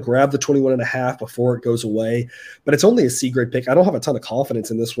want to grab the 21.5 before it goes away, but it's only a C-grade pick. I don't have a ton of confidence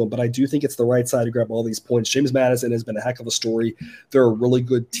in this one, but I do think it's the right side to grab all these points. James Madison has been a heck of a story. They're a really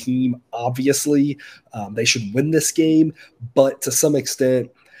good team, obviously. They should win this game, but to some extent,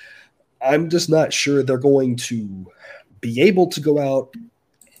 I'm just not sure they're going to be able to go out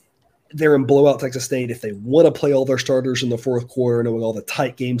there and blow out Texas State if they want to play all their starters in the fourth quarter, knowing all the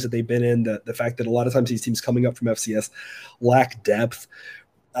tight games that they've been in, the fact that a lot of times these teams coming up from FCS lack depth.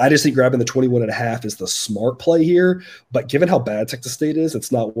 I just think grabbing the 21.5 is the smart play here. But given how bad Texas State is,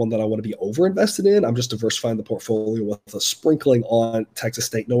 it's not one that I want to be over-invested in. I'm just diversifying the portfolio with a sprinkling on Texas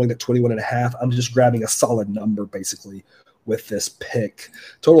State, knowing that 21.5, I'm just grabbing a solid number basically with this pick.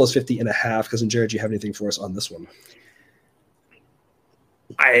 Total is 50.5. Cousin Jared, do you have anything for us on this one?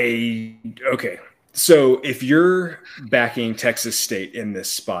 Okay. So if you're backing Texas State in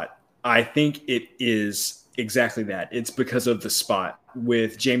this spot, I think it is exactly that. It's because of the spot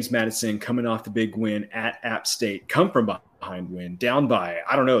with James Madison coming off the big win at App State, come from behind win, down by,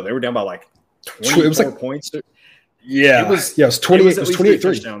 I don't know, they were down by like 24 points. Yeah. It was 28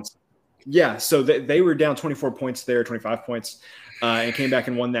 touchdowns. Yeah. So they were down 24 points there, 25 points, and came back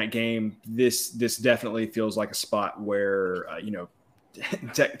and won that game. This definitely feels like a spot where,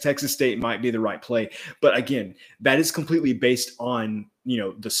 Texas State might be the right play. But again, that is completely based on,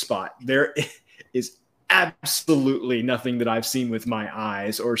 the spot. There is absolutely nothing that I've seen with my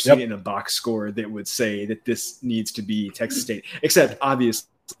eyes or seen in a box score that would say that this needs to be Texas State, except obviously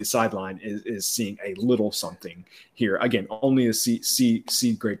the sideline is seeing a little something here. Again, only a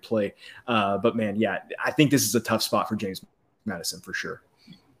C grade play. But man, yeah, I think this is a tough spot for James Madison for sure.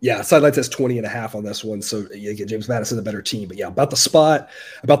 Yeah, sideline says 20.5 on this one. So again, James Madison a better team. But yeah, about the spot,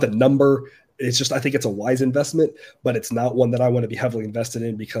 about the number, it's just, I think it's a wise investment, but it's not one that I want to be heavily invested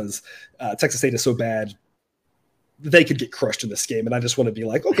in because Texas State is so bad. They could get crushed in this game. And I just want to be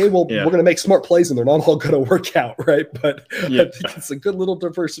like, okay, well, we're going to make smart plays and they're not all going to work out. Right. But I think it's a good little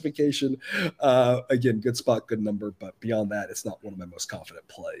diversification. Again, good spot, good number. But beyond that, it's not one of my most confident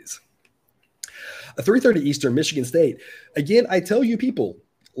plays. A 3:30 Eastern, Michigan State. Again, I tell you people,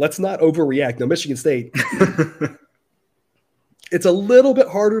 let's not overreact. Now, Michigan State, it's a little bit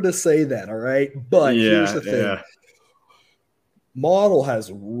harder to say that, all right? But here's the thing. Yeah. Model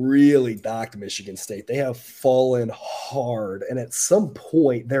has really docked Michigan State. They have fallen hard. And at some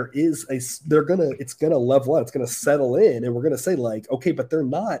point, it's gonna level out, it's gonna settle in, and we're gonna say, like, okay, but they're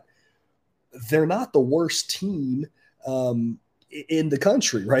not the worst team in the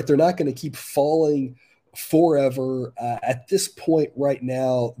country, right? They're not gonna keep falling forever. At this point right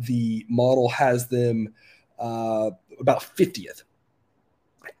now, the model has them about 50th.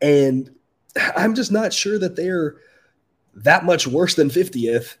 And I'm just not sure that they're that much worse than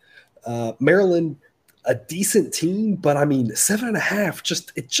 50th. Maryland, a decent team, but I mean,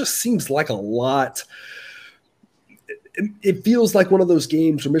 7.5, it just seems like a lot. It feels like one of those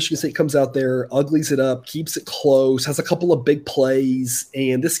games where Michigan State comes out there, uglies it up, keeps it close, has a couple of big plays,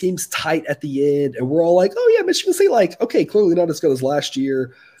 and this game's tight at the end. And we're all like, oh, yeah, Michigan State, like, okay, clearly not as good as last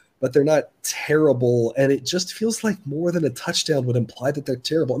year, but they're not terrible. And it just feels like more than a touchdown would imply that they're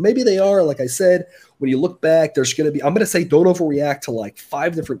terrible. And maybe they are. Like I said, when you look back, there's going to be – I'm going to say don't overreact to like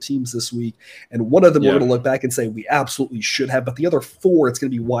 5 different teams this week. And one of them we're going to look back and say we absolutely should have. But the other 4, it's going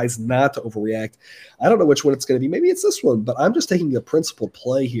to be wise not to overreact. I don't know which one it's going to be. Maybe it's this one. But I'm just taking a principled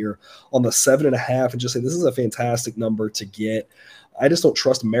play here on the 7.5 and just say this is a fantastic number to get. I just don't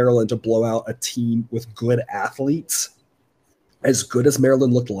trust Maryland to blow out a team with good athletes as good as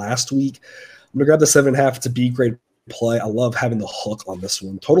Maryland looked last week. I'm going to grab the 7.5. It's a B grade play. I love having the hook on this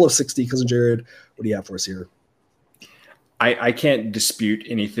one. Total of 60. Cousin Jared, what do you have for us here? I can't dispute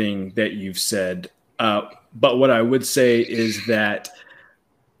anything that you've said. But what I would say is that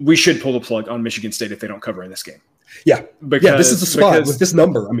we should pull the plug on Michigan State if they don't cover in this game. Yeah. This is the spot with this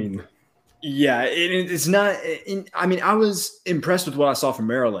number. I mean, yeah, it's not. I mean, I was impressed with what I saw from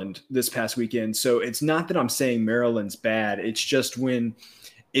Maryland this past weekend. So it's not that I'm saying Maryland's bad. It's just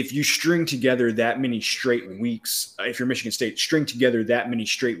if you string together that many straight weeks, if you're Michigan State, string together that many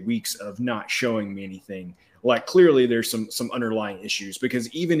straight weeks of not showing me anything, like clearly there's some underlying issues.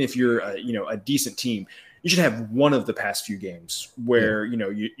 Because even if you're a decent team, you should have one of the past few games where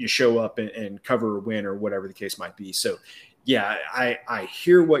you show up and cover or win or whatever the case might be. So. Yeah, I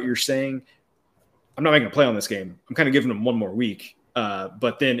hear what you're saying. I'm not making a play on this game. I'm kind of giving them one more week.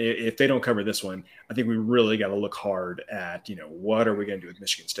 But then if they don't cover this one, I think we really got to look hard at, what are we going to do with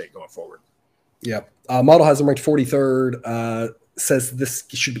Michigan State going forward? Yeah. Model has them ranked 43rd. Says this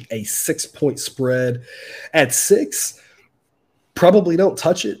should be a 6-point spread. At 6, probably don't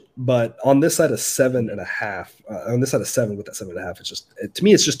touch it. But on this side of 7.5, on this side of 7 with that 7.5, to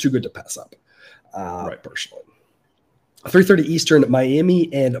me, it's just too good to pass up, right. Personally. 3:30 Eastern, Miami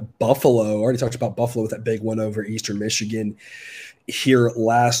and Buffalo. Already talked about Buffalo with that big one over Eastern Michigan here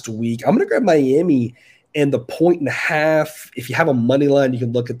last week. I'm going to grab Miami And the 1.5, if you have a money line, you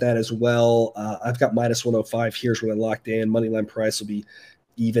can look at that as well. I've got minus 105. Here's where I locked in. Money line price will be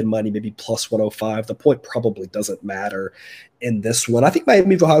even money, maybe plus 105. The point probably doesn't matter in this one. I think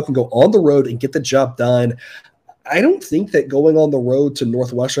Miami of Ohio can go on the road and get the job done. I don't think that going on the road to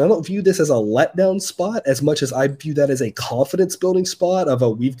Northwestern, I don't view this as a letdown spot as much as I view that as a confidence building spot of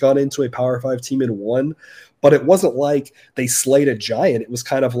we've gone into a Power 5 team and won. But it wasn't like they slayed a giant. It was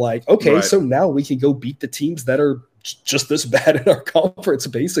kind of like, okay, right. So now we can go beat the teams that are just this bad in our conference,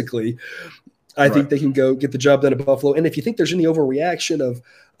 basically. I think they can go get the job done at Buffalo. And if you think there's any overreaction of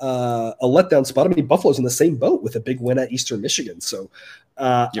a letdown spot, I mean, Buffalo's in the same boat with a big win at Eastern Michigan. So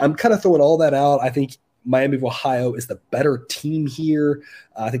I'm kind of throwing all that out. I think Miami of Ohio is the better team here.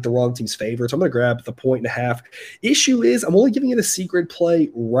 I think the wrong team's favored. So I'm going to grab the 1.5. Issue is I'm only giving it a C-grade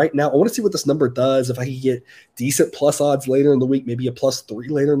play right now. I want to see what this number does. If I could get decent plus odds later in the week, maybe a +3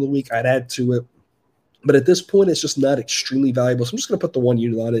 later in the week, I'd add to it. But at this point, it's just not extremely valuable. So I'm just going to put the 1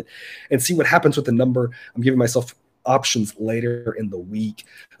 unit on it and see what happens with the number. I'm giving myself options later in the week.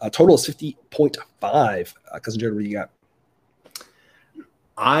 Total is 50.5. Cousin Jared, what do you got?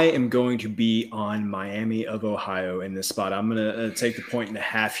 I am going to be on Miami of Ohio in this spot. I'm going to take the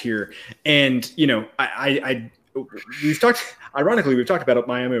 1.5 here. And, you know, we've talked about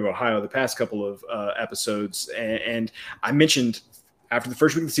Miami of Ohio the past couple of episodes. And I mentioned after the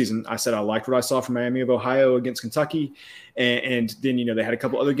first week of the season, I said I liked what I saw from Miami of Ohio against Kentucky. And then, you know, they had a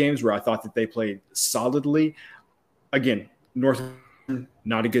couple other games where I thought that they played solidly. Again,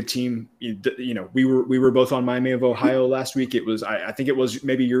 not a good team. You know, we were both on Miami of Ohio last week. It was, I think it was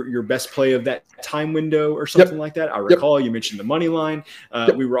maybe your best play of that time window or something like that. I recall you mentioned the money line.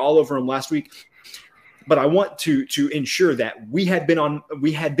 We were all over them last week. But I want to ensure that we had been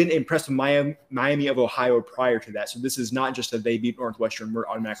impressed with Miami of Ohio prior to that. So this is not just that they beat Northwestern. We're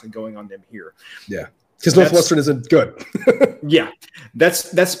automatically going on them here. Yeah, because Northwestern isn't good. Yeah,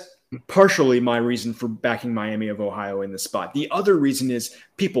 that's partially my reason for backing Miami of Ohio in this spot. The other reason is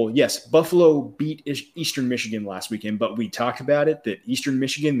yes, Buffalo beat Eastern Michigan last weekend, but we talked about it, that Eastern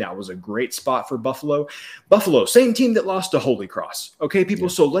Michigan, that was a great spot for Buffalo. Buffalo, same team that lost to Holy Cross. Okay, people,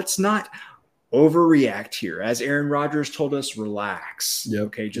 so let's not overreact here. As Aaron Rodgers told us, relax.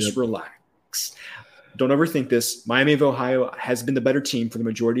 Okay, just relax. Don't overthink this. Miami of Ohio has been the better team for the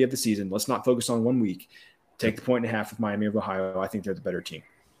majority of the season. Let's not focus on 1 week. Take the 1.5 with Miami of Ohio. I think they're the better team.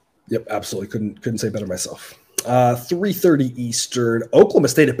 Yep, absolutely. Couldn't say better myself. 3:30 Eastern. Oklahoma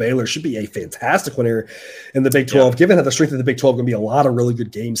State at Baylor should be a fantastic one here in the Big 12. Given how the strength of the Big 12, going to be a lot of really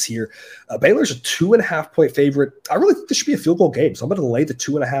good games here. Baylor's a 2.5-point favorite. I really think this should be a field goal game, so I'm going to lay the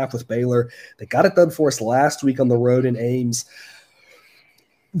 2.5 with Baylor. They got it done for us last week on the road in Ames.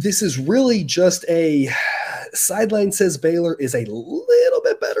 This is really just a sideline says Baylor is a little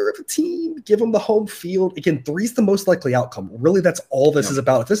bit better of a team. Give them the home field. Again, 3's the most likely outcome. Really, that's all this is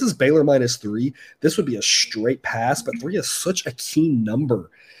about. If this is Baylor -3, this would be a straight pass, but 3 is such a key number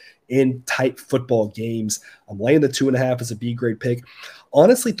in tight football games. I'm laying the 2.5 as a B grade pick.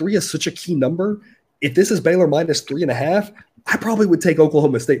 Honestly, 3 is such a key number. If this is Baylor -3.5, I probably would take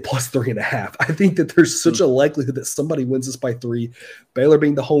Oklahoma State +3.5. I think that there's such a likelihood that somebody wins this by 3. Baylor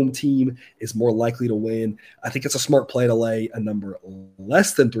being the home team is more likely to win. I think it's a smart play to lay a number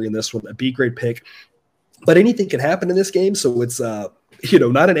less than 3 in this one, a B grade pick. But anything can happen in this game, so it's not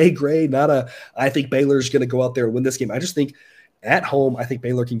an A grade, I think Baylor's going to go out there and win this game. I just think at home, I think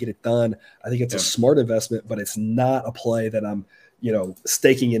Baylor can get it done. I think it's a smart investment, but it's not a play that I'm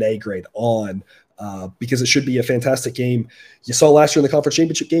staking an A grade on. Because it should be a fantastic game. You saw last year in the conference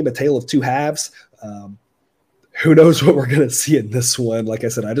championship game, a tale of two halves. Who knows what we're going to see in this one? Like I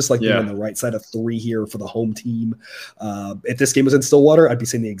said, I just like being on the right side of 3 here for the home team. If this game was in Stillwater, I'd be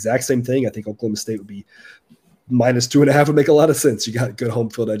saying the exact same thing. I think Oklahoma State would be -2.5 would make a lot of sense. You got good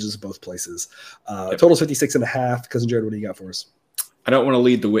home field edges both places. Total 56.5. Cousin Jared, what do you got for us? I don't want to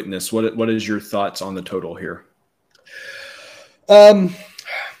lead the witness. What is your thoughts on the total here?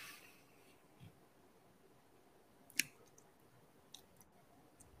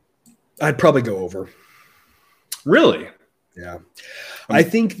 I'd probably go over. Really? Yeah. I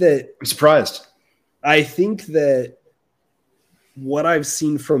think that – I'm surprised. I think that what I've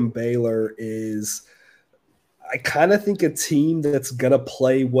seen from Baylor is I kind of think a team that's going to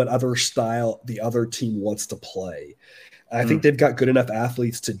play whatever style the other team wants to play. I think they've got good enough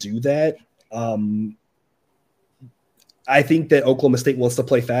athletes to do that. I think that Oklahoma State wants to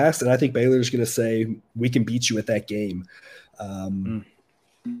play fast, and I think Baylor's going to say, we can beat you at that game.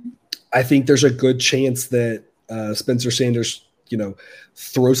 I think there's a good chance that Spencer Sanders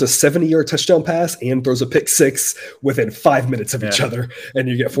throws a 70-yard touchdown pass and throws a pick six within 5 minutes of each other, and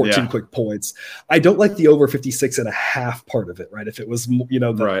you get 14 quick points. I don't like the over 56.5 part of it, right? If it was,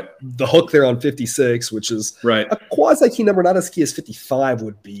 the hook there on 56, which is a quasi key number, not as key as 55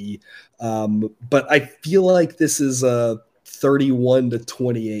 would be. But I feel like this is a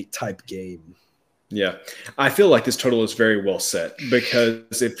 31-28 type game. Yeah, I feel like this total is very well set,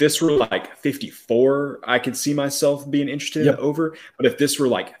 because if this were like 54, I could see myself being interested in over. But if this were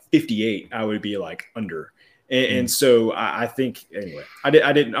like 58, I would be like under. And so I think, anyway, I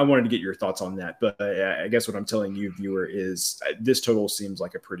wanted to get your thoughts on that. But I guess what I'm telling you, viewer, is this total seems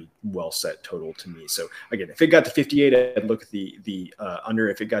like a pretty well set total to me. So again, if it got to 58, I'd look at the under.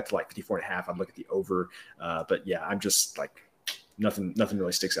 If it got to like 54.5, I'd look at the over. But yeah, I'm just like, nothing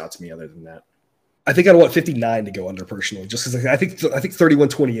really sticks out to me other than that. I think I'd want 59 to go under personally, just because I think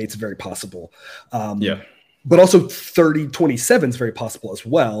 31-28 is very possible. But also 30-27 is very possible as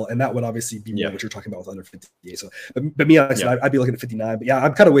well, and that would obviously be more what you're talking about with under 58. So, but me, honestly, I'd be looking at 59. But yeah,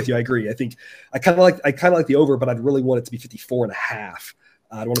 I'm kind of with you. I agree. I think I kind of like the over, but I'd really want it to be 54.5.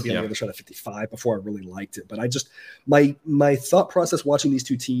 I'd want to be on the other side of 55 before I really liked it. But I just my thought process watching these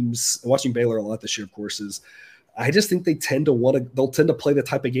two teams, watching Baylor a lot this year, of course, is I just think they'll tend to play the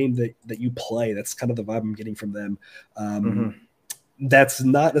type of game that you play. That's kind of the vibe I'm getting from them. That's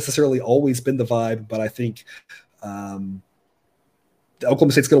not necessarily always been the vibe, but I think Oklahoma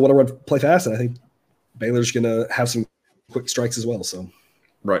State's going to want to play fast, and I think Baylor's going to have some quick strikes as well. So,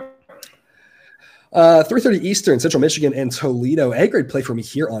 3:30 Eastern, Central Michigan and Toledo. A-grade play for me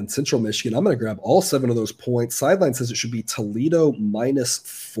here on Central Michigan. I'm going to grab all 7 of those points. Sideline says it should be Toledo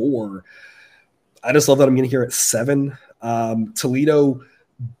 -4. I just love that I'm getting here at 7. Toledo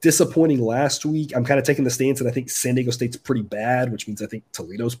disappointing last week. I'm kind of taking the stance that I think San Diego State's pretty bad, which means I think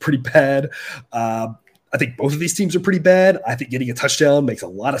Toledo's pretty bad. I think both of these teams are pretty bad. I think getting a touchdown makes a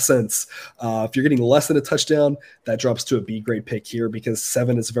lot of sense. If you're getting less than a touchdown, that drops to a B-grade pick here because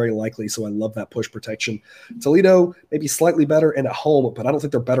 7 is very likely, so I love that push protection. Toledo maybe slightly better and at home, but I don't think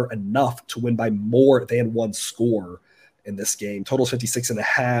they're better enough to win by more than 1 score in this game. Total's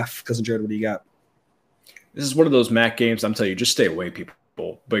 56.5. Cousin Jared, what do you got? This is one of those MAC games. I'm telling you, just stay away,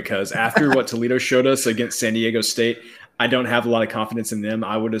 people, because after what Toledo showed us against San Diego State, I don't have a lot of confidence in them.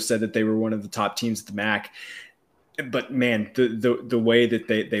 I would have said that they were one of the top teams at the MAC. But, man, the way that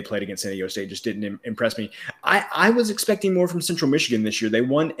they played against San Diego State just didn't impress me. I was expecting more from Central Michigan this year. They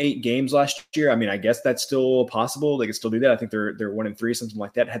won 8 games last year. I mean, I guess that's still possible. They can still do that. I think they're 1-3, something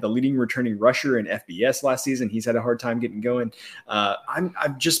like that. Had the leading returning rusher in FBS last season. He's had a hard time getting going. I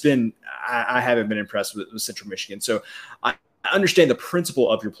haven't been impressed with Central Michigan. So I understand the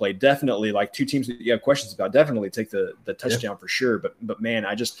principle of your play. Definitely, like 2 teams that you have questions about, definitely take the touchdown for sure. But man,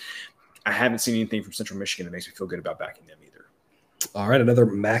 I haven't seen anything from Central Michigan that makes me feel good about backing them either. All right, another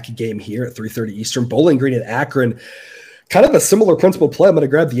MAC game here at 3:30 Eastern. Bowling Green at Akron. Kind of a similar principle play. I'm going to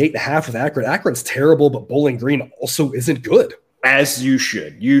grab the 8.5 with Akron. Akron's terrible, but Bowling Green also isn't good. As you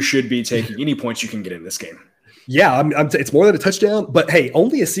should. You should be taking any points you can get in this game. Yeah, it's more than a touchdown. But, hey,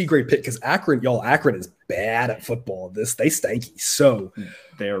 only a C-grade pick because Akron is bad at football. They stanky. So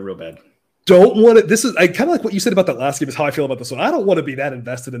they are real bad. Don't want it. This is kind of like what you said about that last game is how I feel about this one. I don't want to be that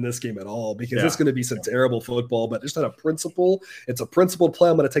invested in this game at all because it's going to be some terrible football, but just on a principle, it's a principled play.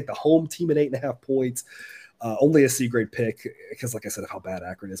 I'm going to take the home team at 8.5 points. Only a C-grade pick because, like I said, of how bad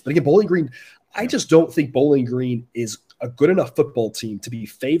Akron is. But again, Bowling Green, I just don't think Bowling Green is a good enough football team to be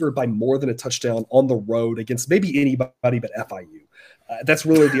favored by more than a touchdown on the road against maybe anybody but FIU. That's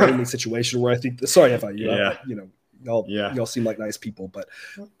really the only situation where I think – sorry, FIU. Y'all seem like nice people, but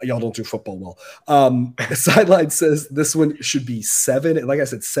y'all don't do football well. The sideline says this one should be 7. And like I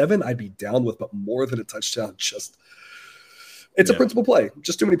said, 7 I'd be down with, but more than a touchdown it's a principal play.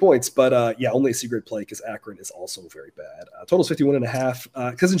 Just too many points. But, only a C-grade play because Akron is also very bad. Total's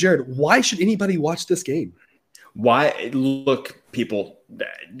 51.5. Cousin Jared, why should anybody watch this game? Why? Look, people,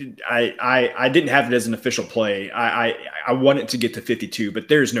 I didn't have it as an official play. I want it to get to 52, but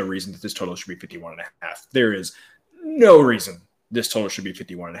there's no reason that this total should be 51.5. There is no reason this total should be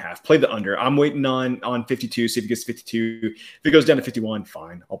 51.5. Play the under. I'm waiting on 52, see if it gets to 52. If it goes down to 51,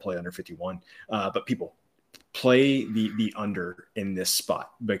 fine. I'll play under 51. But people, play the under in this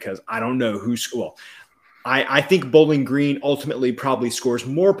spot because I don't know I think Bowling Green ultimately probably scores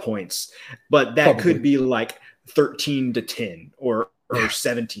more points, but that could be like 13-10 or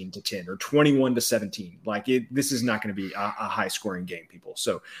 17-10 or 21-17. Like this is not going to be a high scoring game, people.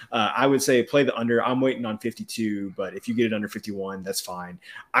 So I would say play the under. I'm waiting on 52, but if you get it under 51, that's fine.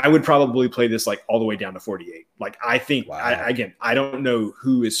 I would probably play this like all the way down to 48. Like I think I don't know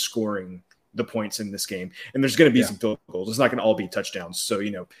who is scoring the points in this game. And there's going to be some field goals. It's not going to all be touchdowns. So,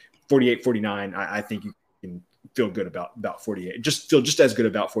 48-49, I think you can feel good about 48. Just feel just as good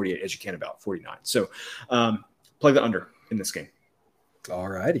about 48 as you can about 49. So play the under in this game. All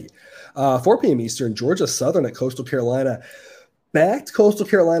righty. 4 p.m. Eastern, Georgia Southern at Coastal Carolina. Backed Coastal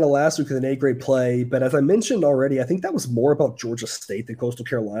Carolina last week with an A-grade play, but as I mentioned already, I think that was more about Georgia State than Coastal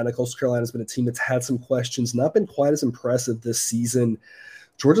Carolina. Coastal Carolina has been a team that's had some questions, not been quite as impressive this season.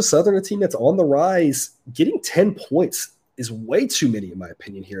 Georgia Southern, a team that's on the rise, getting 10 points is way too many in my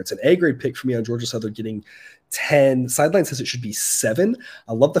opinion here. It's an A-grade pick for me on Georgia Southern getting 10. Sideline says it should be 7.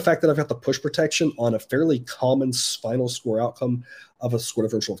 I love the fact that I've got the push protection on a fairly common final score outcome of a score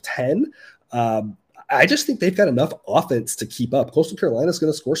differential of 10. I just think they've got enough offense to keep up. Coastal Carolina is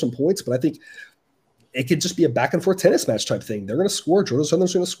going to score some points, but I think it could just be a back and forth tennis match type thing. They're going to score. Georgia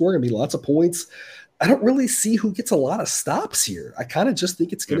Southern's going to score. Going to be lots of points. I don't really see who gets a lot of stops here. I kind of just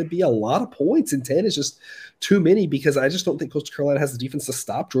think it's going to be a lot of points, and 10 is just too many because I just don't think Coastal Carolina has the defense to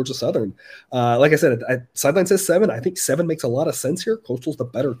stop Georgia Southern. Like I said, sideline says 7. I think 7 makes a lot of sense here. Coastal's the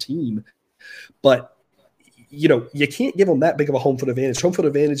better team, but you can't give them that big of a home field advantage. Home field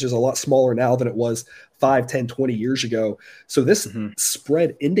advantage is a lot smaller now than it was 5, 10, 20 years ago. So this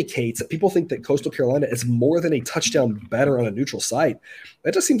spread indicates that people think that Coastal Carolina is more than a touchdown better on a neutral site.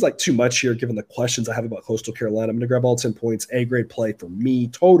 That just seems like too much here, given the questions I have about Coastal Carolina. I'm going to grab all 10 points. A-grade play for me.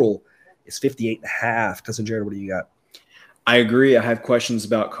 Total is 58.5. Cousin Jared, what do you got? I agree. I have questions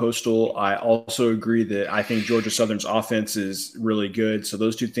about Coastal. I also agree that I think Georgia Southern's offense is really good. So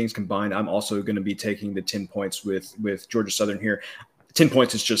those two things combined, I'm also going to be taking the 10 points with Georgia Southern here. 10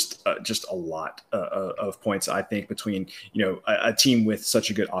 points is just a lot of points, I think, between a team with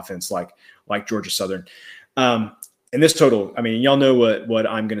such a good offense like Georgia Southern. And this total, I mean, y'all know what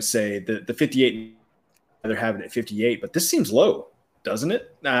I'm going to say. The 58, they're having it at 58, but this seems low. Doesn't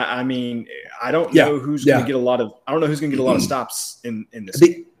it? I mean, I don't know who's going to get a lot of. I don't know who's going to get a lot of stops in this.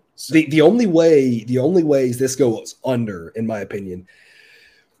 The only ways this goes under, in my opinion,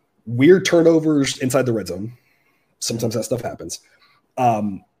 weird turnovers inside the red zone. Sometimes that stuff happens.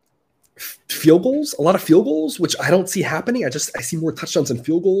 Field goals, a lot of field goals, which I don't see happening. I see more touchdowns than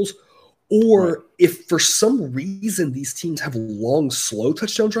field goals. Or if for some reason these teams have long, slow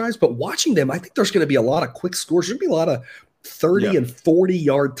touchdown drives, but watching them, I think there's going to be a lot of quick scores. There's going to be a lot of 30 and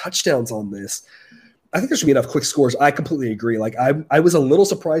 40-yard touchdowns on this. I think there should be enough quick scores. I completely agree. Like I was a little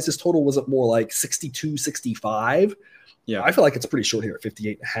surprised this total wasn't more like 62, 65. Yeah. I feel like it's pretty short here at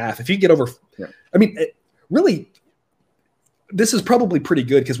 58.5. If you get over, I mean, really, this is probably pretty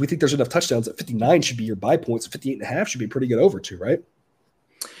good because we think there's enough touchdowns that 59 should be your buy points. 58.5 should be pretty good over too, right?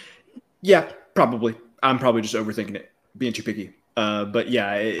 Yeah, probably. I'm probably just overthinking it, being too picky. But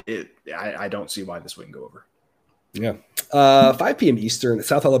yeah, I don't see why this wouldn't go over. Yeah. 5 p.m. Eastern,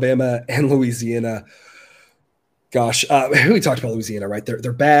 South Alabama and Louisiana. Gosh, we talked about Louisiana, right?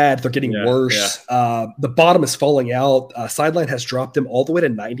 They're bad. They're getting worse. Yeah. The bottom is falling out. Sideline has dropped them all the way to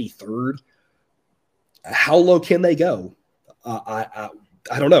 93rd. How low can they go? I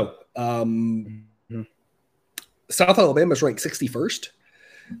don't know. South Alabama is ranked 61st.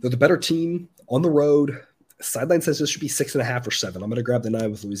 They're the better team on the road. Sideline says this should be 6.5 or 7. I'm going to grab the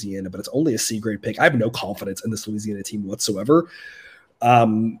 9 with Louisiana, but it's only a C-grade pick. I have no confidence in this Louisiana team whatsoever.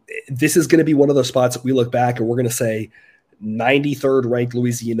 This is going to be one of those spots that we look back and we're going to say 93rd ranked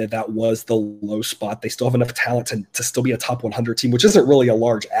Louisiana. That was the low spot. They still have enough talent to still be a top 100 team, which isn't really a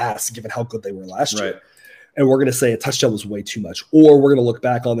large ask given how good they were last year. And we're going to say a touchdown was way too much. Or we're going to look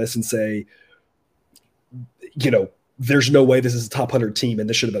back on this and say, there's no way this is a top 100 team and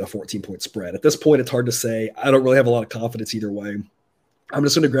this should have been a 14-point spread. At this point, it's hard to say. I don't really have a lot of confidence either way. I'm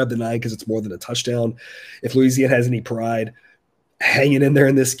just going to grab the 9 because it's more than a touchdown. If Louisiana has any pride, hanging in there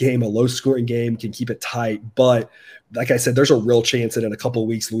in this game, a low-scoring game, can keep it tight. But like I said, there's a real chance that in a couple of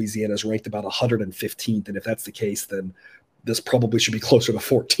weeks, Louisiana is ranked about 115th. And if that's the case, then this probably should be closer to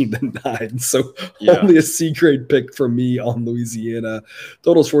 14 than 9. So only a C-grade pick for me on Louisiana.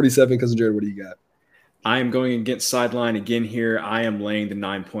 Total's 47. Cousin Jared, what do you got? I am going against Sideline again here. I am laying the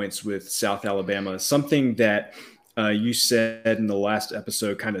 9 points with South Alabama. Something that you said in the last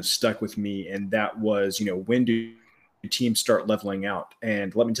episode kind of stuck with me, and that was, when do teams start leveling out?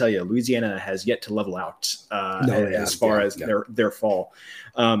 And let me tell you, Louisiana has yet to level out as far as their fall.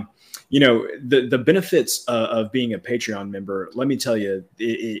 The benefits of being a Patreon member, let me tell you,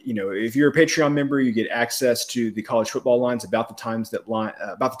 if you're a Patreon member, you get access to the college football lines about the time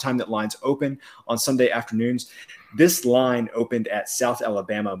that lines open on Sunday afternoons. This line opened at South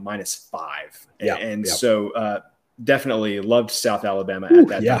Alabama -5. So definitely loved South Alabama at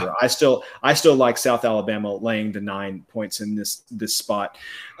that number. I still like South Alabama laying the 9 points in this spot.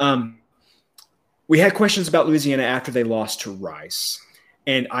 We had questions about Louisiana after they lost to Rice.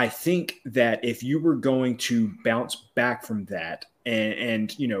 And I think that if you were going to bounce back from that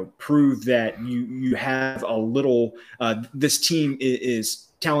and prove that you have a little this team is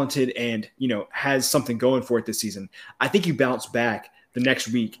talented and has something going for it this season, I think you bounce back the next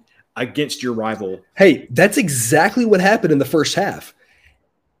week against your rival. Hey, that's exactly what happened in the first half.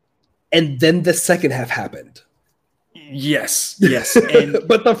 And then the second half happened. Yes. And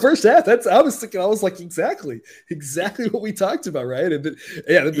but the first half, I was like, exactly what we talked about, right? And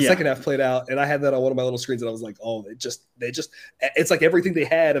the second half played out, and I had that on one of my little screens, and I was like, oh, it's like everything they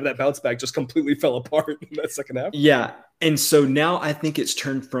had of that bounce back just completely fell apart in that second half. Yeah. And so now I think it's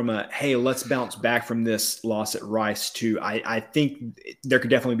turned from hey, let's bounce back from this loss at Rice to I think there could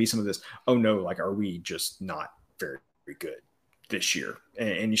definitely be some of this, oh no, like, are we just not very, very good this year?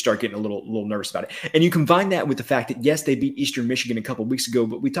 And you start getting a little nervous about it. And you combine that with the fact that, yes, they beat Eastern Michigan a couple of weeks ago,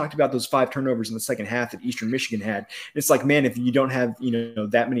 but we talked about those 5 turnovers in the second half that Eastern Michigan had. And it's like, man, if you don't have,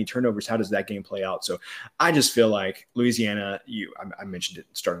 that many turnovers, how does that game play out? So I just feel like Louisiana, I mentioned it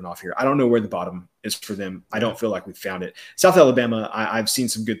starting off here. I don't know where the bottom is for them. I don't feel like we've found it. South Alabama, I've seen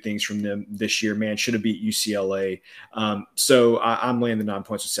some good things from them this year, man. Should have beat UCLA. So I'm laying the 9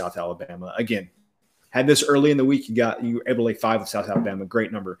 points with South Alabama. Again, had this early in the week, you were able to lay 5 with South Alabama.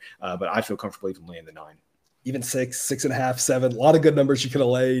 Great number, but I feel comfortable even laying the 9. Even 6, 6.5, 7. A lot of good numbers you could have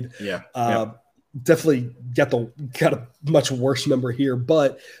laid. Yeah. Definitely got a much worse number here,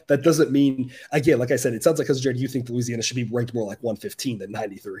 but that doesn't mean, again, like I said, it sounds like, because Jared, you think Louisiana should be ranked more like 115 than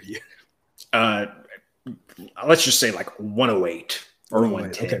 93. Let's just say like 108 or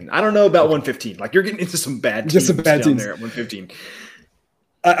 110. Okay. I don't know about 115. Like, you're getting into some bad teams down there at 115.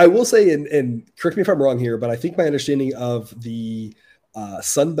 I will say, and correct me if I'm wrong here, but I think my understanding of the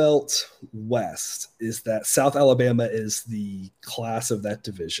Sun Belt West is that South Alabama is the class of that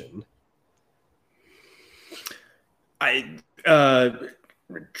division.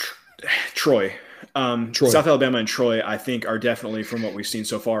 Troy. South Alabama and Troy, I think, are definitely, from what we've seen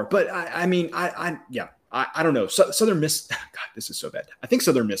so far. But I don't know. Southern Miss, God, this is so bad. I think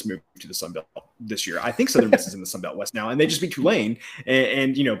Southern Miss moved to the Sun Belt this year. I think Southern Miss is in the Sun Belt West now, and they just beat Tulane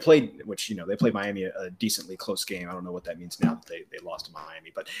and played, which, they played Miami a decently close game. I don't know what that means now that they lost to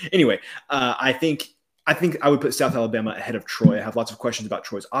Miami. But anyway, I think I would put South Alabama ahead of Troy. I have lots of questions about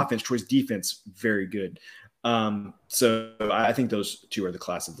Troy's offense. Troy's defense, very good. So I think those two are the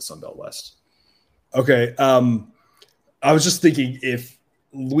class of the Sun Belt West. Okay. I was just thinking, if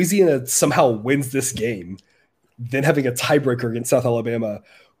Louisiana somehow wins this game, then having a tiebreaker against South Alabama,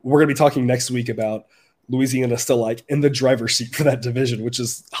 we're going to be talking next week about Louisiana still like in the driver's seat for that division, which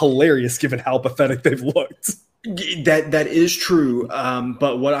is hilarious given how pathetic they've looked. That is true.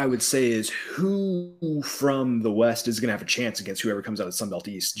 But what I would say is, who from the West is going to have a chance against whoever comes out of the Sun Belt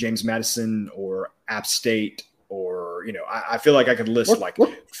East? James Madison or App State, or, I feel like I could list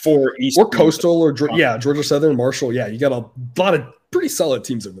 4 East. Or Coastal, or Georgia Southern, Marshall. Yeah, you got a lot of pretty solid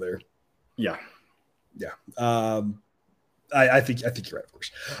teams over there. Yeah. I think you're right, of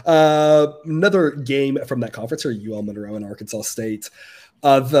course. Another game from that conference are UL Monroe and Arkansas State.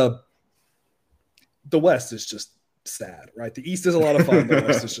 The West is just sad, right? The East is a lot of fun. The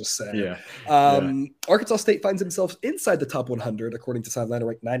West is just sad. Arkansas State finds themselves inside the top 100, according to Sideline,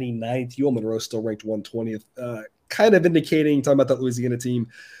 ranked 99th. UL Monroe still ranked 120th, kind of indicating, talking about that Louisiana team,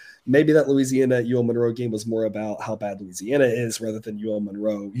 maybe that Louisiana-UL Monroe game was more about how bad Louisiana is rather than UL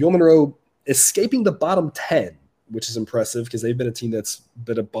Monroe. UL Monroe escaping the bottom 10, which is impressive because they've been a team that's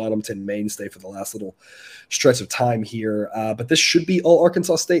been a bottom 10 mainstay for the last little stretch of time here. But this should be all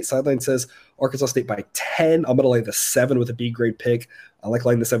Arkansas State. Sideline says Arkansas State by 10. I'm going to lay the 7 with a B grade pick. I like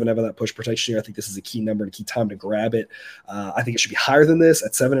laying the 7 having that push protection here. I think this is a key number and a key time to grab it. I think it should be higher than this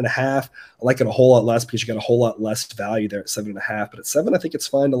at 7.5. I like it a whole lot less because you got a whole lot less value there at 7.5. But at 7, I think it's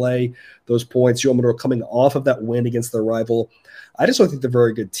fine to lay those points. UL Monroe coming off of that win against their rival. I just don't think they're a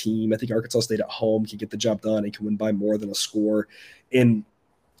very good team. I think Arkansas State at home can get the job done and can win by more than a score. And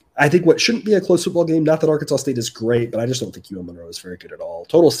I think what shouldn't be a close football game, not that Arkansas State is great, but I just don't think UL Monroe is very good at all.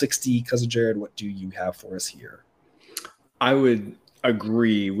 Total 60. Cousin Jared, what do you have for us here? I would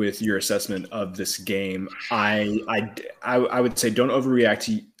agree with your assessment of this game. I would say don't overreact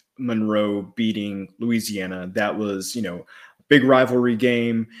to Monroe beating Louisiana. That was, big rivalry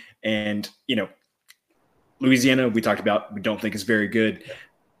game. And, Louisiana, we talked about, we don't think is very good.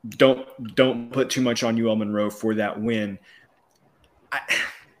 Don't put too much on UL Monroe for that win.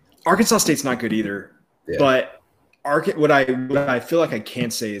 Arkansas State's not good either, but what I feel like I can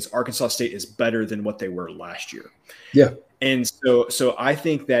say is Arkansas State is better than what they were last year. Yeah. And so I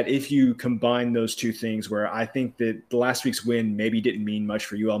think that if you combine those two things, where I think that the last week's win maybe didn't mean much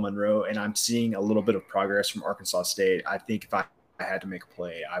for UL Monroe, and I'm seeing a little bit of progress from Arkansas State, I think if I had to make a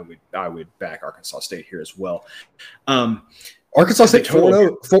play, I would back Arkansas State here as well. Arkansas State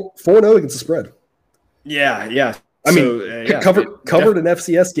 4-0 against the spread. Yeah. I mean, covered an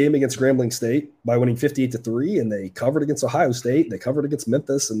FCS game against Grambling State by winning 58-3, and they covered against Ohio State, they covered against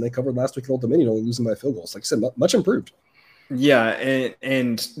Memphis, and they covered last week at Old Dominion, only losing by field goals. Like I said, much improved. Yeah,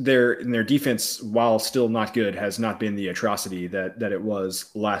 and their defense, while still not good, has not been the atrocity that it was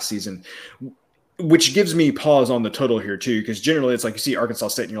last season, which gives me pause on the total here too, because generally it's like you see Arkansas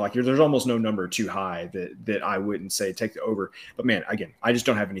State and you're like, there's almost no number too high that I wouldn't say take the over. But man, again, I just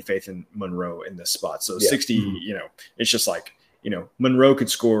don't have any faith in Monroe in this spot. So 60, it's just like, Monroe could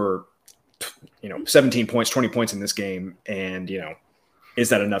score, 17 points, 20 points in this game, and is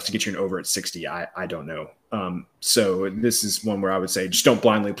that enough to get you an over at 60? I don't know. So this is one where I would say just don't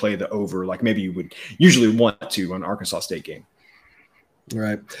blindly play the over like maybe you would usually want to on Arkansas State game. All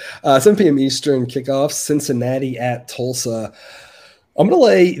right. 7 p.m. Eastern kickoff, Cincinnati at Tulsa. I'm going to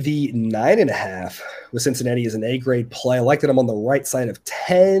lay the 9.5 with Cincinnati as an A-grade play. I like that I'm on the right side of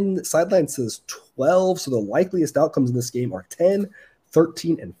 10. Sideline says 12, so the likeliest outcomes in this game are 10,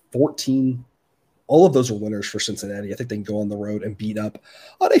 13, and 14. All of those are winners for Cincinnati. I think they can go on the road and beat up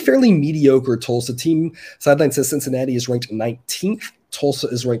on a fairly mediocre Tulsa team. Sideline says Cincinnati is ranked 19th. Tulsa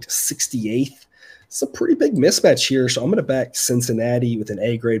is ranked 68th. It's a pretty big mismatch here, so I'm going to back Cincinnati with an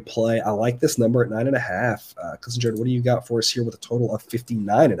A-grade play. I like this number at 9.5. Cousin Jared, what do you got for us here with a total of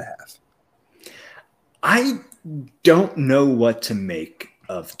 59.5? I don't know what to make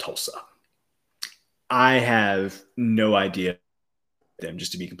of Tulsa. I have no idea them,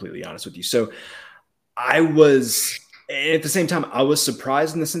 just to be completely honest with you. So at the same time, I was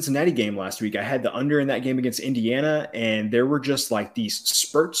surprised in the Cincinnati game last week. I had the under in that game against Indiana, and there were just like these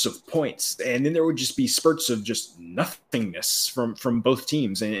spurts of points, and then there would just be spurts of just nothingness from both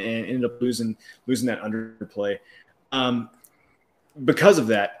teams, and ended up losing that underplay. Because of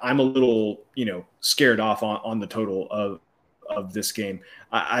that, I'm a little scared off on the total of this game.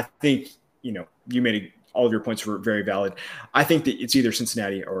 I think you made all of your points were very valid. I think that it's either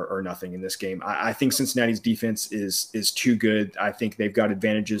Cincinnati or nothing in this game. I think Cincinnati's defense is too good. I think they've got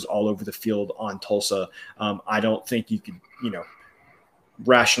advantages all over the field on Tulsa. I don't think you could,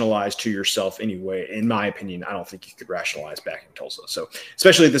 rationalize to yourself anyway. In my opinion, I don't think you could rationalize back in Tulsa. So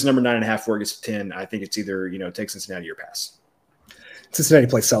especially at this number 9.5 before it gets to 10, I think it's either, take Cincinnati or pass. Cincinnati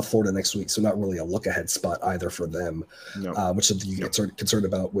plays South Florida next week, so not really a look-ahead spot either for them, which is something you get concerned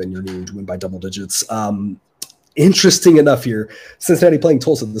about when you're needing to win by double digits. Interesting enough here, Cincinnati playing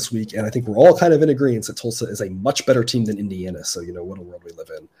Tulsa this week, and I think we're all kind of in agreement that Tulsa is a much better team than Indiana, so what a world we live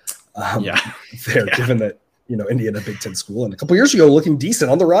in. Given that, Indiana, Big Ten school, and a couple years ago looking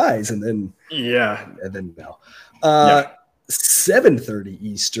decent on the rise, and then now. 7:30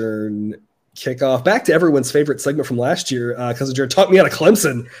 Eastern kickoff. Back to everyone's favorite segment from last year. Cousin Jared talked me out of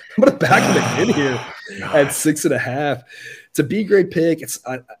Clemson. I'm going to back him again here at 6.5. It's a B grade pick.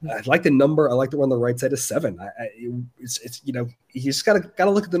 I like the number. I like that we're on the right side of 7. It's you just gotta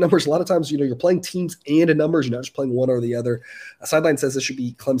look at the numbers. A lot of times, you're playing teams and a numbers. You're not just playing one or the other. A sideline says it should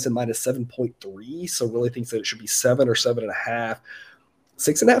be Clemson minus 7.3. So really thinks that it should be 7 or 7.5.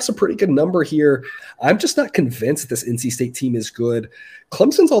 6.5 is a pretty good number here. I'm just not convinced that this NC State team is good.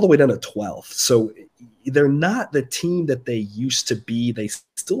 Clemson's all the way down to 12th. So they're not the team that they used to be. They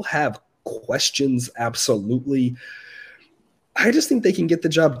still have questions, absolutely. I just think they can get the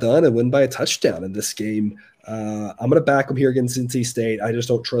job done and win by a touchdown in this game. I'm going to back them here against NC State. I just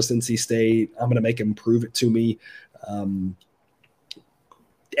don't trust NC State. I'm going to make them prove it to me.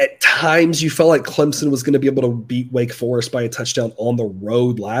 At times, you felt like Clemson was going to be able to beat Wake Forest by a touchdown on the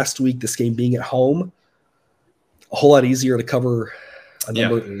road last week, this game being at home. A whole lot easier to cover a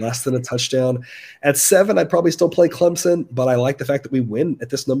number less than a touchdown. At 7, I'd probably still play Clemson, but I like the fact that we win at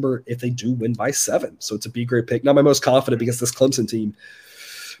this number if they do win by 7. So it's a B-grade pick. Not my most confident because this Clemson team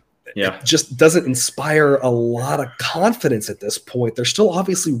just doesn't inspire a lot of confidence at this point. They're still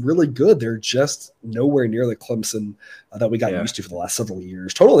obviously really good. They're just nowhere near the Clemson that we got used to for the last several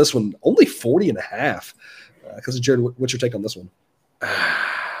years. Total this one, only 40.5. Because Jared, what's your take on this one?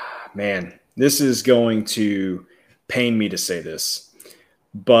 Man, this is going to pain me to say this,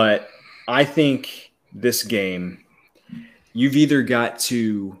 but I think this game, you've either got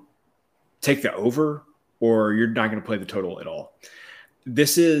to take the over or you're not going to play the total at all.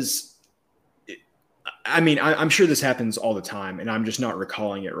 This is, I'm sure this happens all the time, and I'm just not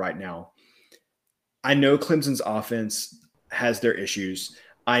recalling it right now. I know Clemson's offense has their issues.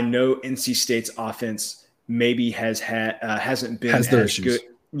 I know NC State's offense maybe hasn't been as good.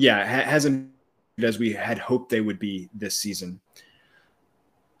 Yeah, hasn't as we had hoped they would be this season.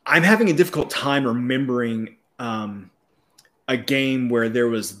 I'm having a difficult time remembering a game where there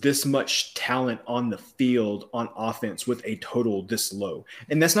was this much talent on the field on offense with a total this low.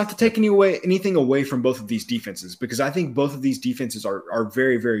 And that's not to take anything away from both of these defenses, because I think both of these defenses are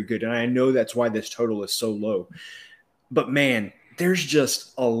very, very good. And I know that's why this total is so low. But man, there's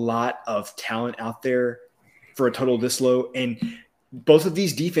just a lot of talent out there for a total this low. And both of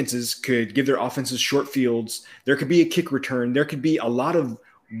these defenses could give their offenses short fields. There could be a kick return. There could be a lot of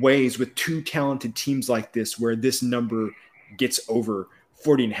ways with two talented teams like this where this number gets over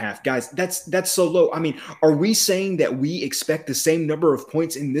 40.5. Guys, that's so low. I mean, are we saying that we expect the same number of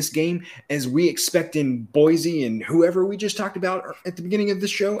points in this game as we expect in Boise and whoever we just talked about at the beginning of the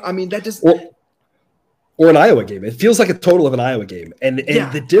show? I mean, that just... Or an Iowa game. It feels like a total of an Iowa game. And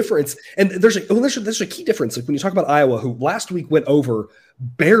the difference, and there's a key difference. Like when you talk about Iowa, who last week went over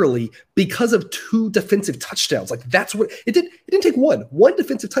barely because of 2 defensive touchdowns. Like that's what it did. It didn't take one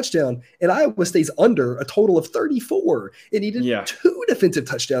defensive touchdown, and Iowa stays under a total of 34. It needed 2 defensive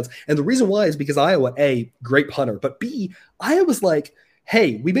touchdowns. And the reason why is because Iowa, A, great punter, but B, Iowa's like,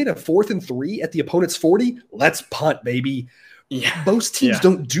 hey, we made a 4th and 3 at the opponent's 40. Let's punt, baby. Yeah. Most teams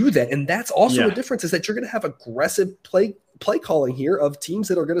don't do that. And that's also a difference, is that you're going to have aggressive play calling here of teams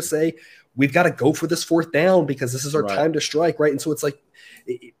that are going to say, we've got to go for this 4th down because this is our time to strike, right? And so it's like,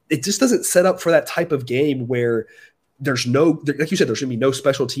 it just doesn't set up for that type of game where there's like you said, there's going to be no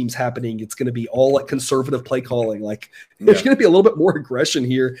special teams happening. It's going to be all like conservative play calling. Like there's going to be a little bit more aggression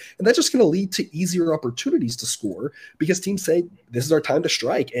here. And that's just going to lead to easier opportunities to score because teams say, this is our time to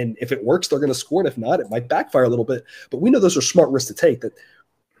strike. And if it works, they're going to score. And if not, it might backfire a little bit. But we know those are smart risks to take that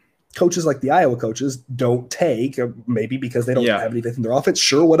coaches like the Iowa coaches don't take, maybe because they don't have anything in their offense.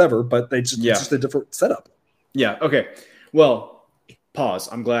 Sure, whatever. But it's just a different setup. Yeah. Okay. Well, pause.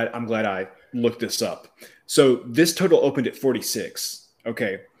 I'm glad I looked this up. So this total opened at 46.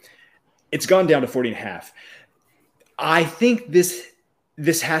 Okay. It's gone down to 40.5. I think this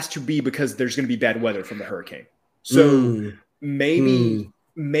has to be because there's going to be bad weather from the hurricane. So maybe,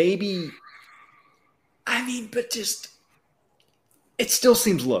 I mean, but just, it still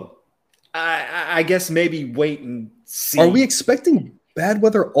seems low. I guess maybe wait and see. Are we expecting bad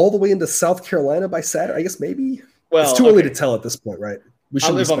weather all the way into South Carolina by Saturday? I guess maybe. Well, it's too early to tell at this point, right? We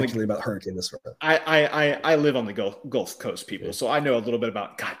shouldn't be speculating about hurricane this way. I live on the Gulf Coast, people, so I know a little bit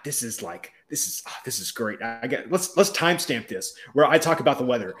about. God, this is great. Let's timestamp this where I talk about the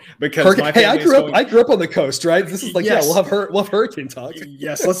weather because I grew up on the coast, right? This is like we'll have hurricane talk.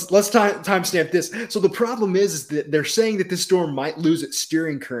 Yes, let's timestamp this. So the problem is that they're saying that this storm might lose its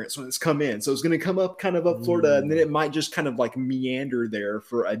steering currents when it's come in, so it's going to come up kind of up Florida, and then it might just kind of like meander there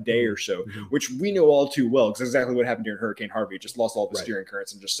for a day or so, which we know all too well because that's exactly what happened during Hurricane Harvey. It just lost all the steering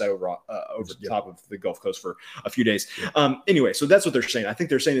currents and just sat over the top of the Gulf Coast for a few days. Anyway, so that's what they're saying. I think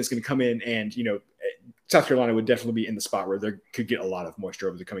they're saying it's going to come in and, South Carolina would definitely be in the spot where they could get a lot of moisture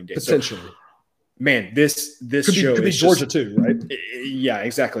over the coming days. Potentially. So, man, this show could be Georgia too, right? Yeah,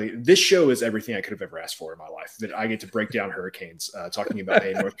 exactly. This show is everything I could have ever asked for in my life. That I get to break down hurricanes, talking about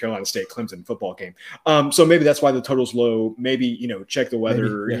a North Carolina State Clemson football game. So maybe that's why the total's low. Maybe check the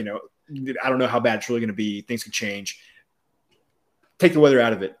weather. I don't know how bad it's really going to be. Things could change. Take the weather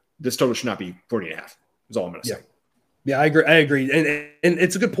out of it. This total should not be 40.5. Is all I'm going to say. Yeah, I agree. And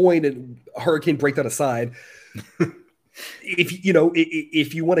it's a good point. And hurricane breakdown aside, if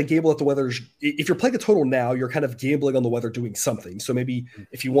you want to gamble at the weather, if you're playing a total now, you're kind of gambling on the weather doing something. So maybe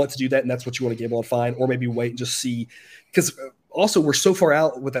if you want to do that and that's what you want to gamble on, fine. Or maybe wait and just see, because also we're so far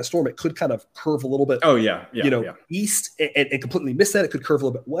out with that storm, it could kind of curve a little bit. Oh yeah, east and completely miss that. It could curve a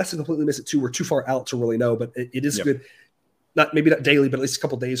little bit west and completely miss it too. We're too far out to really know, but it is good. Maybe not daily, but at least a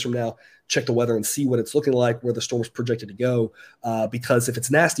couple of days from now, check the weather and see what it's looking like, where the storm's projected to go. Because if it's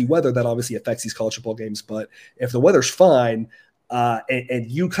nasty weather, that obviously affects these college football games. But if the weather's fine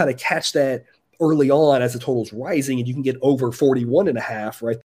and you kind of catch that early on as the total's rising and you can get over 41.5,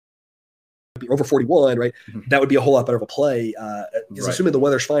 right? Over 41, right? That would be a whole lot better of a play. Because assuming the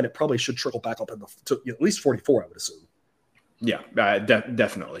weather's fine, it probably should trickle back up to at least 44, I would assume. Yeah,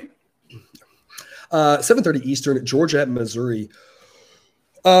 definitely. 7:30 Eastern, Georgia at Missouri.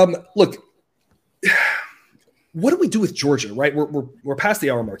 Look, what do we do with Georgia, right? We're past the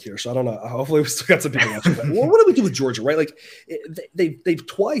hour mark here, so I don't know. Hopefully we still got some people watching. What do we do with Georgia, right? Like they've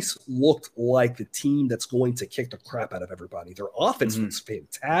twice looked like the team that's going to kick the crap out of everybody. Their offense was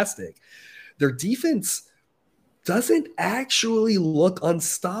fantastic. Their defense doesn't actually look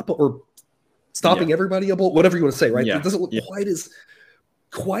unstoppable or stopping everybody, whatever you want to say, right? It doesn't look quite as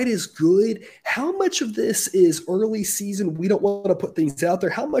quite as good. How much of this is early season? We don't want to put things out there.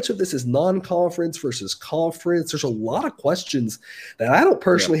 How much of this is non-conference versus conference? There's a lot of questions that I don't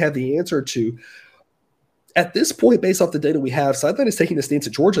personally have the answer to. At this point, based off the data we have, Sideline is taking the stance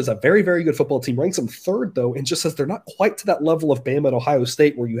that Georgia is a very, very good football team, ranks them third, though, and just says they're not quite to that level of Bama and Ohio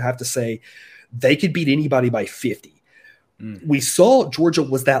State where you have to say they could beat anybody by 50. We saw Georgia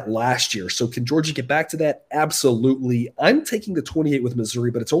was that last year. So can Georgia get back to that? Absolutely. I'm taking the 28 with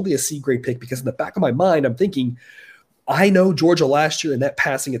Missouri, but it's only a C-grade pick because in the back of my mind, I'm thinking, I know Georgia last year in that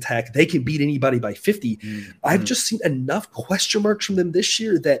passing attack, they can beat anybody by 50. I've just seen enough question marks from them this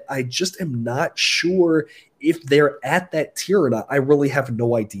year that I just am not sure if they're at that tier or not. I really have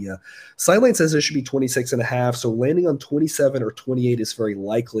no idea. Sideline says it should be 26.5, so landing on 27 or 28 is very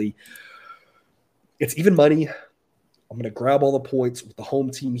likely. It's even money. I'm going to grab all the points with the home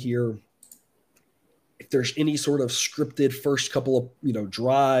team here. If there's any sort of scripted first couple of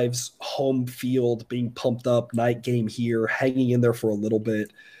drives, home field, being pumped up, night game here, hanging in there for a little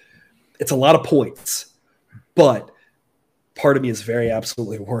bit, it's a lot of points. But part of me is very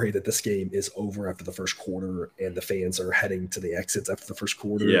absolutely worried that this game is over after the first quarter and the fans are heading to the exits after the first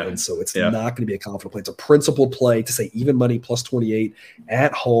quarter. Yeah. And so it's not going to be a confident play. It's a principled play to say even money plus 28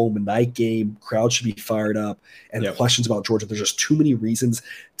 at home, night game, crowd should be fired up. And questions about Georgia, there's just too many reasons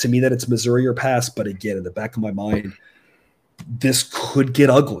to me that it's Missouri or pass. But again, in the back of my mind, this could get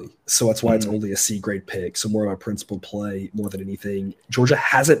ugly. So that's why it's only a C-grade pick. So more of a principled play more than anything. Georgia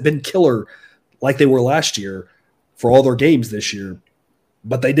hasn't been killer like they were last year for all their games this year,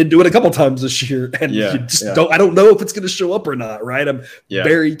 but they did do it a couple times this year. And I don't know if it's going to show up or not, right? I'm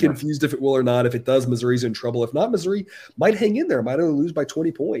very confused if it will or not. If it does, Missouri's in trouble. If not, Missouri might hang in there, might only lose by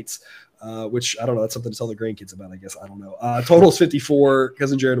 20 points, which I don't know. That's something to tell the grandkids about, I guess. I don't know. Total's 54.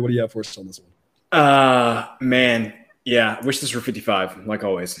 Cousin Jared, what do you have for us on this one? Man. Yeah. I wish this were 55. Like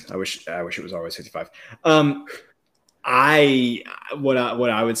always. I wish it was always 55. What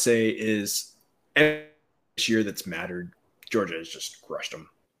I would say is this year that's mattered, Georgia has just crushed them.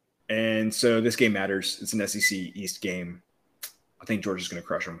 And so this game matters. It's an SEC East game. I think Georgia's going to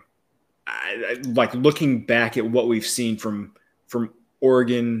crush them. Like looking back at what we've seen from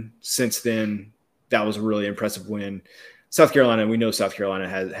Oregon since then, that was a really impressive win. South Carolina, we know South Carolina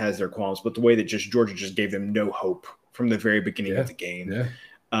has their qualms, but the way that Georgia just gave them no hope from the very beginning of the game.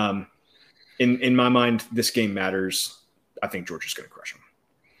 Yeah. In my mind, this game matters. I think Georgia's going to crush them.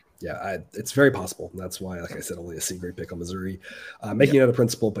 Yeah, it's very possible. And that's why, like I said, only a C-grade pick on Missouri. Making it a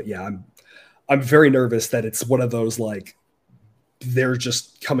principle, but yeah, I'm very nervous that it's one of those like they're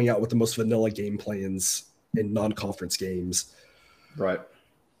just coming out with the most vanilla game plans in non-conference games. Right.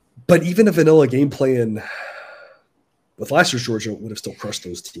 But even a vanilla game plan with last year's Georgia would have still crushed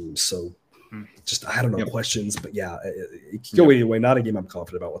those teams. So just, I don't know, questions, but yeah, it can go anyway. Not a game I'm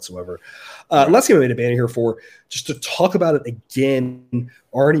confident about whatsoever. Last game I made a banner here for, just to talk about it again.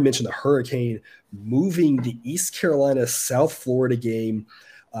 Already mentioned the Hurricane moving the East Carolina, South Florida game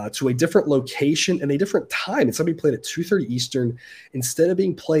to a different location and a different time. It's now being played at 2:30 Eastern. Instead of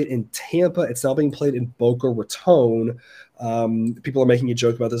being played in Tampa, it's now being played in Boca Raton. People are making a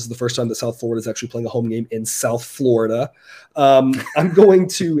joke about this is the first time that South Florida is actually playing a home game in South Florida. I'm going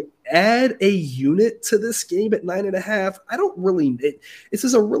to add a unit to this game at 9.5. I don't really this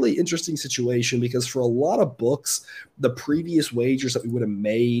is a really interesting situation because for a lot of books, the previous wagers that we would have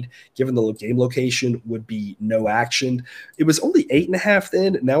made, given the game location, would be no action. It was only 8.5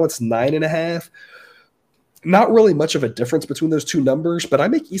 then. Now it's 9.5. Not really much of a difference between those two numbers, but I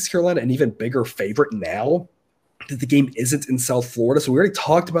make East Carolina an even bigger favorite now that the game isn't in South Florida. So we already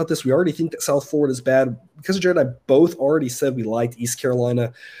talked about this. We already think that South Florida is bad. Because Jared and I both already said we liked East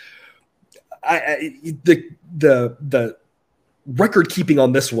Carolina. The record keeping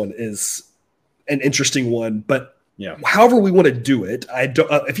on this one is an interesting one, but however we want to do it, I don't.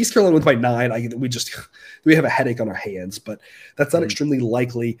 If East Carolina wins by 9, we have a headache on our hands, but that's not extremely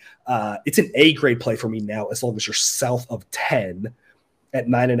likely. It's an A grade play for me now, as long as you're south of 10 at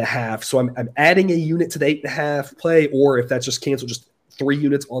 9.5. So I'm adding a unit to the 8.5 play, or if that's just canceled, just 3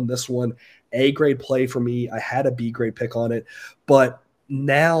 units on this one. A grade play for me. I had a B grade pick on it, but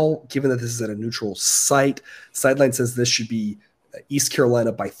now, given that this is at a neutral site, Sideline says this should be East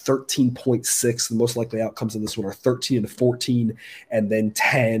Carolina by 13.6. The most likely outcomes in this one are 13 and 14, and then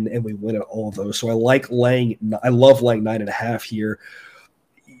 10, and we win at all of those. So I love laying 9.5 here.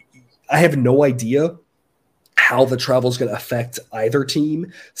 I have no idea how the travel is going to affect either team.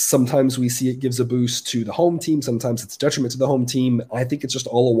 Sometimes we see it gives a boost to the home team. Sometimes it's a detriment to the home team. I think it's just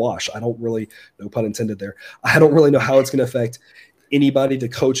all a wash. I don't really, no pun intended there. I don't really know how it's going to affect anybody, the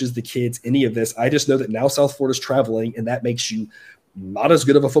coaches, the kids, any of this. I just know that now South Florida's traveling, and that makes you not as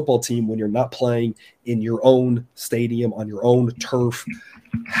good of a football team when you're not playing in your own stadium, on your own turf,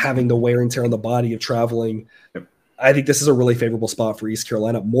 having the wear and tear on the body of traveling. I think this is a really favorable spot for East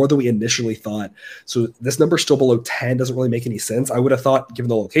Carolina, more than we initially thought. So this number still below 10 doesn't really make any sense. I would have thought, given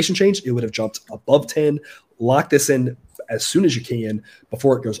the location change, it would have jumped above 10. Lock this in as soon as you can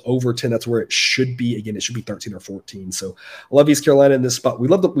before it goes over 10. That's where it should be. Again, it should be 13 or 14. So I love East Carolina in this spot. We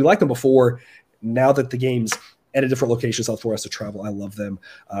liked them before. Now that the game's at a different location, South Florida has to travel, I love them.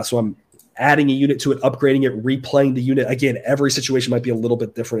 So I'm adding a unit to it, upgrading it, replaying the unit. Again, every situation might be a little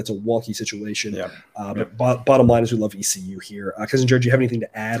bit different. It's a wonky situation. But bottom line is we love ECU here. Cousin Jared, do you have anything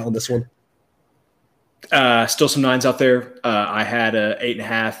to add on this one? Still some 9s out there. I had a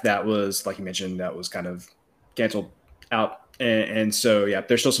 8.5 that was, like you mentioned, that was kind of canceled out. And so, yeah,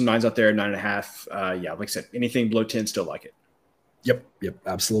 there's still some 9s out there, 9.5. Like I said, anything below 10, still like it. Yep,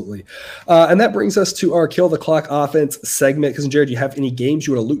 absolutely. And that brings us to our Kill the Clock offense segment. Cousin Jared, do you have any games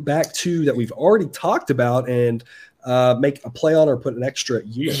you want to loop back to that we've already talked about and make a play on or put an extra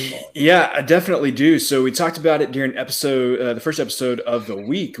unit on? Yeah, I definitely do. So we talked about it during the first episode of the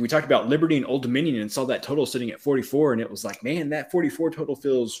week. We talked about Liberty and Old Dominion and saw that total sitting at 44, and it was like, man, that 44 total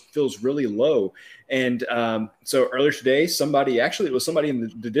feels really low. And so earlier today, it was somebody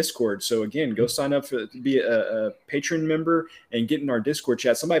in the Discord. So again, go sign up to be a patron member and get in our Discord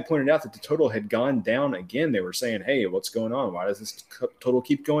chat. Somebody pointed out that the total had gone down again. They were saying, hey, what's going on? Why does this total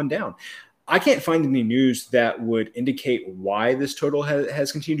keep going down? I can't find any news that would indicate why this total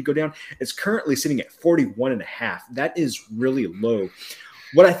has continued to go down. It's currently sitting at 41.5. That is really low.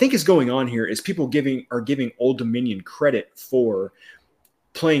 What I think is going on here is people are giving Old Dominion credit for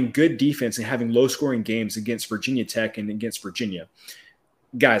playing good defense and having low-scoring games against Virginia Tech and against Virginia.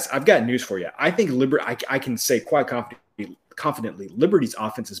 Guys, I've got news for you. I think I can say quite confidently, Liberty's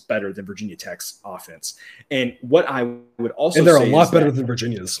offense is better than Virginia Tech's offense. And what I would also say, and they're a lot better than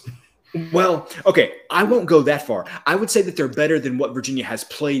Virginia's. Well, okay, I won't go that far. I would say that they're better than what Virginia has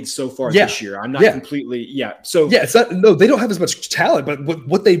played so far this year. I'm not completely, So it's not. No, they don't have as much talent, but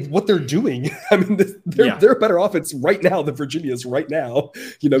what they're doing. I mean, they're a better offense right now than Virginia is right now.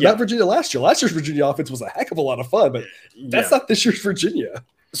 Not Virginia last year. Last year's Virginia offense was a heck of a lot of fun, but that's not this year's Virginia.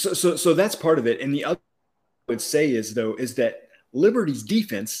 So that's part of it. And the other I would say is that Liberty's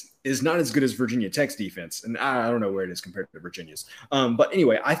defense is not as good as Virginia Tech's defense. And I don't know where it is compared to Virginia's. But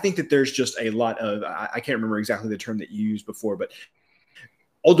anyway, I think that there's just a lot of, I can't remember exactly the term that you used before, but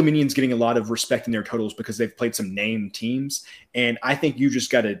Old Dominion's getting a lot of respect in their totals because they've played some name teams. And I think you just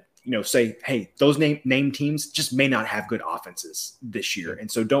got to, say, hey, those name teams just may not have good offenses this year.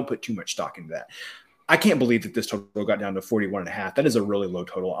 And so don't put too much stock into that. I can't believe that this total got down to 41.5. That is a really low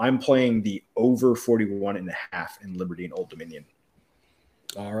total. I'm playing the over 41.5 in Liberty and Old Dominion.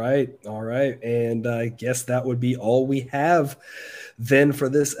 All right. And I guess that would be all we have then for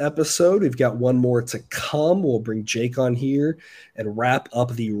this episode. We've got one more to come. We'll bring Jake on here and wrap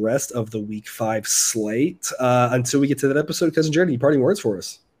up the rest of the Week 5 slate. Until we get to that episode, Cousin Jared, any parting words for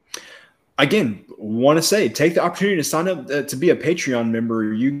us? Again, want to say, take the opportunity to sign up to be a Patreon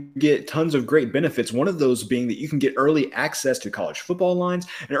member. You get tons of great benefits. One of those being that you can get early access to college football lines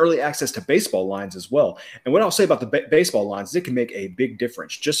and early access to baseball lines as well. And what I'll say about the baseball lines is it can make a big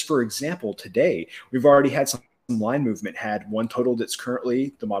difference. Just for example, today, we've already had some line movement. Had one total that's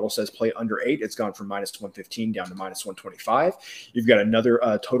currently, the model says play under 8. It's gone from -115 down to -125. You've got another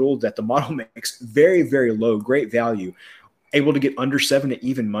total that the model makes very, very low, great value. Able to get under 7 at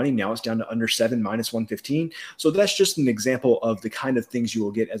even money. Now it's down to under 7, -115. So that's just an example of the kind of things you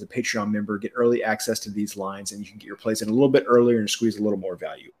will get as a Patreon member. Get early access to these lines, and you can get your plays in a little bit earlier and squeeze a little more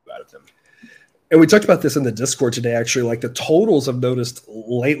value out of them. And we talked about this in the Discord today, actually, like the totals I've noticed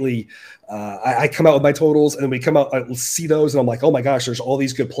lately. I come out with my totals and then we come out, I see those and I'm like, oh my gosh, there's all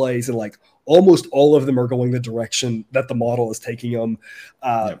these good plays. And like almost all of them are going the direction that the model is taking them.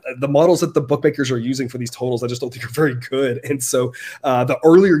 The models that the bookmakers are using for these totals, I just don't think are very good. And so the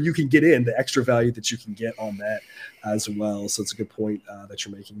earlier you can get in, the extra value that you can get on that as well. So it's a good point that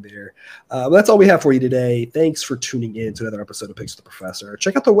you're making there. That's all we have for you today. Thanks for tuning in to another episode of Picks with the Professor.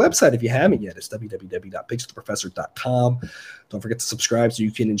 Check out the website if you haven't yet. It's www.pickswiththeprofessor.com. Don't forget to subscribe so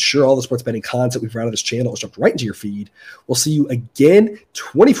you can ensure all the sports betting content we've run on this channel is jumped right into your feed. We'll see you again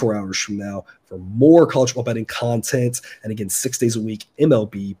 24 hours from now for more college football betting content. And again, 6 days a week,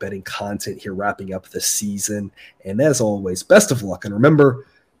 MLB betting content here wrapping up the season. And as always, best of luck. And remember,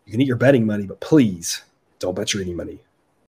 you can eat your betting money, but please don't bet your any money